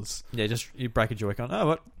controllers. Yeah, just you break a Joy-Con. Oh,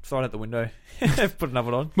 what? Throw it out the window. Put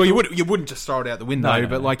another one. Well, you wouldn't just throw it out the window, No,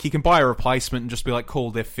 but like, you can buy a replacement and just be like,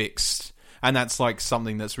 cool, they're fixed. And that's like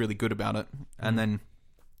something that's really good about it. And then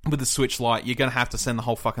with the Switch Lite, you're going to have to send the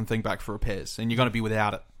whole fucking thing back for repairs, and you're going to be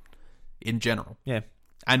without it in general. Yeah.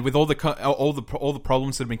 And with all the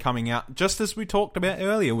problems that have been coming out, just as we talked about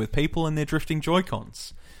earlier with people and their drifting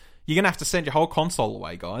Joy-Cons, you're going to have to send your whole console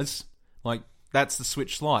away, guys. Like, that's the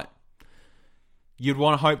Switch Lite. You'd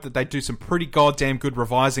want to hope that they do some pretty goddamn good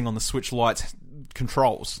revising on the Switch Lite's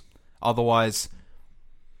controls. Otherwise,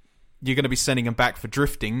 you're going to be sending them back for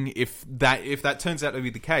drifting. If that turns out to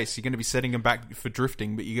be the case, you're going to be sending them back for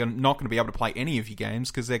drifting, but you're not going to be able to play any of your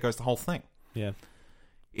games, because there goes the whole thing. Yeah.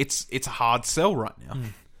 It's a hard sell right now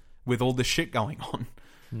with all this shit going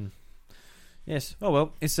on. Yes. Oh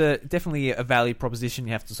well, it's definitely a valid proposition.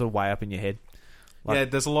 You have to sort of weigh up in your head. Like, Yeah,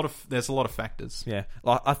 there's a lot of factors. yeah.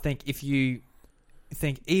 Like, I think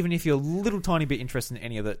even if you're a little tiny bit interested in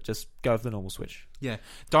any of it, just go for the normal Switch. Yeah,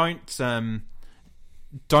 don't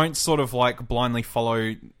sort of like blindly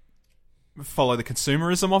follow the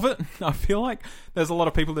consumerism of it. I feel like there's a lot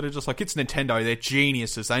of people that are just like, it's Nintendo, they're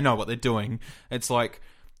geniuses, they know what they're doing. It's like,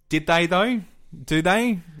 did they though? Do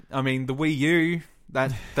they? I mean, the Wii U,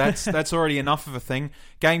 that's already enough of a thing.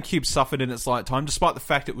 GameCube suffered in its lifetime, despite the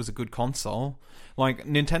fact it was a good console. Like,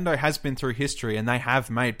 Nintendo has been through history, and they have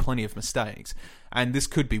made plenty of mistakes, and this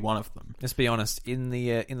could be one of them. Let's be honest. In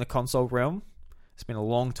the console realm, it's been a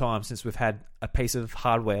long time since we've had a piece of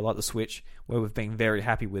hardware like the Switch where we've been very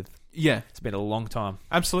happy with. Yeah, It's been a long time.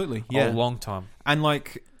 absolutely. Yeah, A long time. and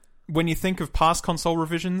like, when you think of past console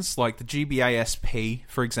revisions, like the GBA SP,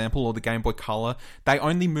 for example, or the Game Boy Color, they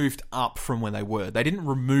only moved up from where they were. They didn't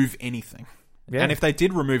remove anything. Yeah. And if they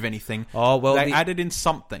did remove anything, they added in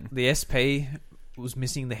something. The SP was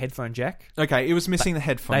missing the headphone jack. Okay, it was missing the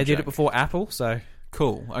headphone They jack. did it before Apple, so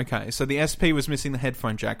Cool. Okay, so the SP was missing the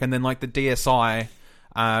headphone jack, and then like the DSi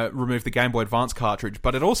removed the Game Boy Advance cartridge,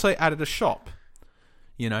 but it also added a shop.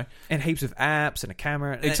 You know, and heaps of apps and a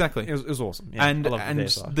camera. Exactly. It was awesome. Yeah, and I love the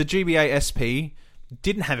DSi. the GBA SP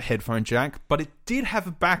didn't have a headphone jack, but it did have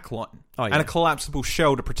a backlight and a collapsible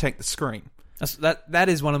shell to protect the screen. That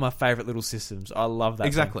is one of my favourite little systems. I love that.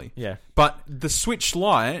 Exactly. Thing. Yeah. But the Switch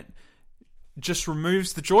Lite just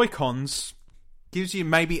removes the Joy-Cons, gives you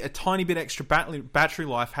maybe a tiny bit extra battery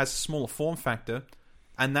life, has a smaller form factor,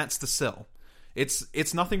 and that's the sell.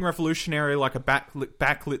 It's nothing revolutionary like a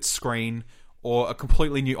backlit screen or a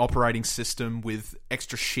completely new operating system with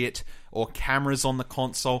extra shit or cameras on the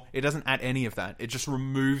console. It doesn't add any of that. It just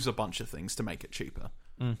removes a bunch of things to make it cheaper.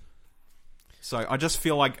 So I just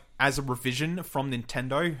feel like, as a revision from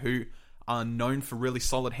Nintendo, who are known for really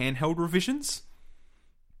solid handheld revisions,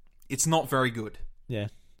 it's not very good. Yeah.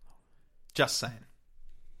 Just saying.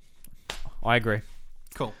 I agree.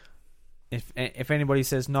 Cool. If anybody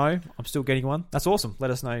says no, I'm still getting one. That's awesome.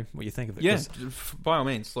 Let us know what you think of it. Yeah, by all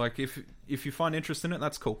means. Like, if you find interest in it,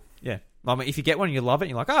 that's cool. Yeah. I mean, if you get one and you love it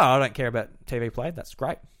and you're like, oh, I don't care about TV play, that's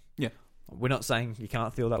great. Yeah. We're not saying you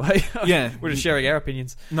can't feel that way. Yeah. We're just sharing our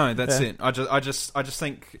opinions. No, that's Yeah. it. I just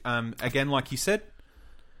think, again, like you said,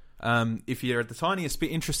 if you're the tiniest bit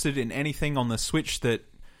interested in anything on the Switch that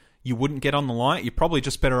you wouldn't get on the Lite, you're probably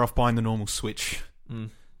just better off buying the normal Switch.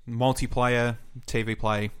 Multiplayer, TV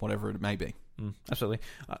play, whatever it may be. Absolutely.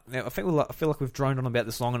 Now, I feel like we've droned on about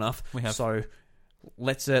this long enough. We have. So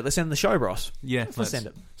let's end the show, Bros. Yeah, Let's end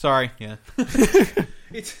it. Sorry, yeah.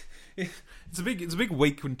 It's a big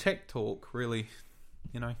week in tech talk, really.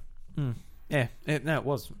 You know. Yeah, no, it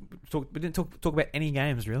was. We didn't talk about any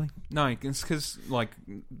games really. No, it's because like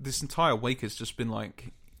this entire week has just been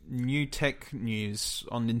like new tech news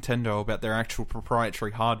on Nintendo about their actual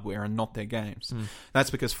proprietary hardware and not their games. That's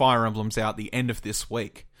because Fire Emblem's out the end of this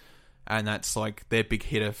week, and that's like their big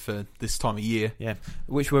hitter for this time of year. Yeah,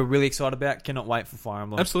 which we're really excited about. Cannot wait for Fire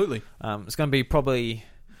Emblem. Absolutely. It's going to be probably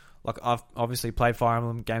like I've obviously played Fire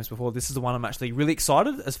Emblem games before. This is the one I'm actually really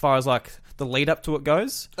excited as far as like the lead up to it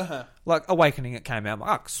goes. Like Awakening, it came out. I'm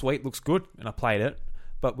like, oh, sweet, looks good, and I played it.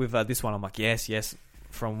 But with this one, I'm like, yes.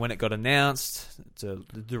 From when it got announced to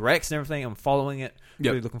the directs and everything, I'm following it.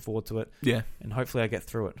 Yep. Really looking forward to it. Yeah, and hopefully I get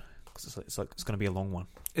through it because it's going to be a long one.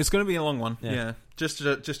 it's going to be a long one. Yeah. Yeah,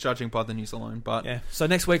 just judging by the news alone, but Yeah. So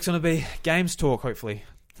next week's going to be games talk. Hopefully,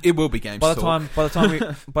 it will be games. by the talk.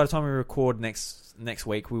 time we record next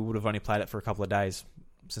week, we would have only played it for a couple of days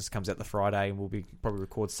since it comes out the Friday, and we'll be probably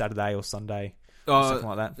record Saturday or Sunday. Something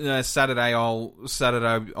like that. Saturday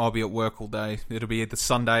I'll be at work all day. It'll be either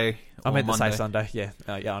Sunday or I meant to Monday. say Sunday. Yeah,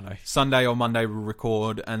 yeah, I know. Sunday or Monday we'll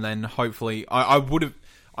record, and then hopefully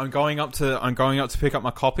I'm going up to pick up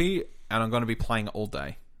my copy, and I'm going to be playing it all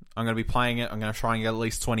day. I'm going to be playing it. I'm going to try and get at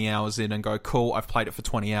least 20 hours in and go, cool, I've played it for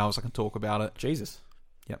 20 hours. I can talk about it. Jesus.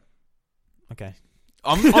 Yep. Okay.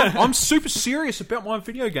 I'm super serious about my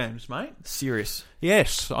video games, mate. Serious.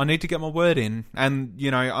 Yes, I need to get my word in, and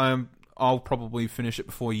you know I'll probably finish it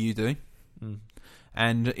before you do.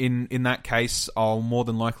 And in that case, I'll more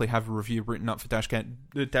than likely have a review written up for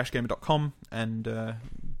dashgamer.com, and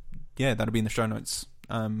that'll be in the show notes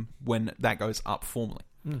when that goes up formally.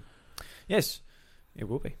 Yes, it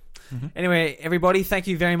will be. Mm-hmm. Anyway, everybody, thank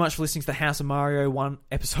you very much for listening to the House of Mario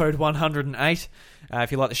episode 108.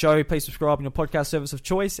 If you like the show, please subscribe on your podcast service of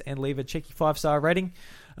choice and leave a cheeky 5-star rating.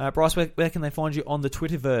 Bryce, where can they find you on the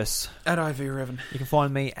Twitterverse? At IVRevan. You can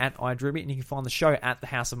find me at iDribby, and you can find the show at the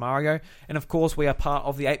House of Mario. And of course, we are part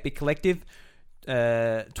of the 8-Bit Collective.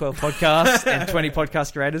 12 podcasts and 20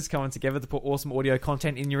 podcast creators coming together to put awesome audio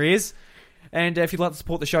content in your ears. And if you'd like to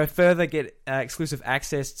support the show further, get exclusive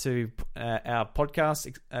access to our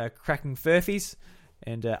podcast, Cracking Furfies,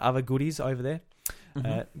 and other goodies over there.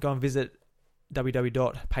 Go and visit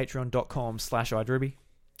www.patreon.com/iDribby.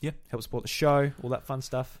 Yeah. Help support the show, all that fun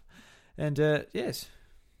stuff. And yes,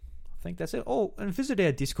 I think that's it. Oh, and visit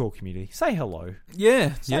our Discord community. Say hello.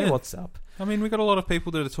 Yeah. Say what's up. I mean, we've got a lot of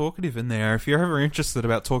people that are talkative in there. If you're ever interested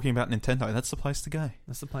about talking about Nintendo, that's the place to go.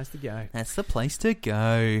 That's the place to go. That's the place to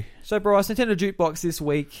go. So, Bryce, Nintendo Jukebox this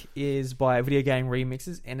week is by Video Game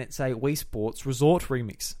Remixes, and it's a Wii Sports Resort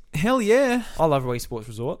remix. Hell yeah. I love Wii Sports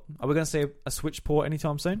Resort. Are we going to see a Switch port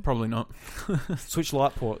anytime soon? Probably not. Switch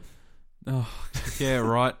Lite port. Oh, yeah,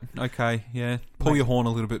 right. Okay, yeah. Pull your horn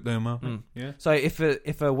a little bit there, Mark. Yeah. So if a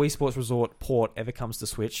Wii Sports Resort port ever comes to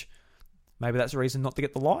Switch, maybe that's a reason not to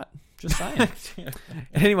get the Lite. Just saying.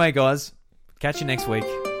 Anyway, guys, catch you next week.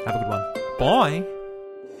 Have a good one. Bye.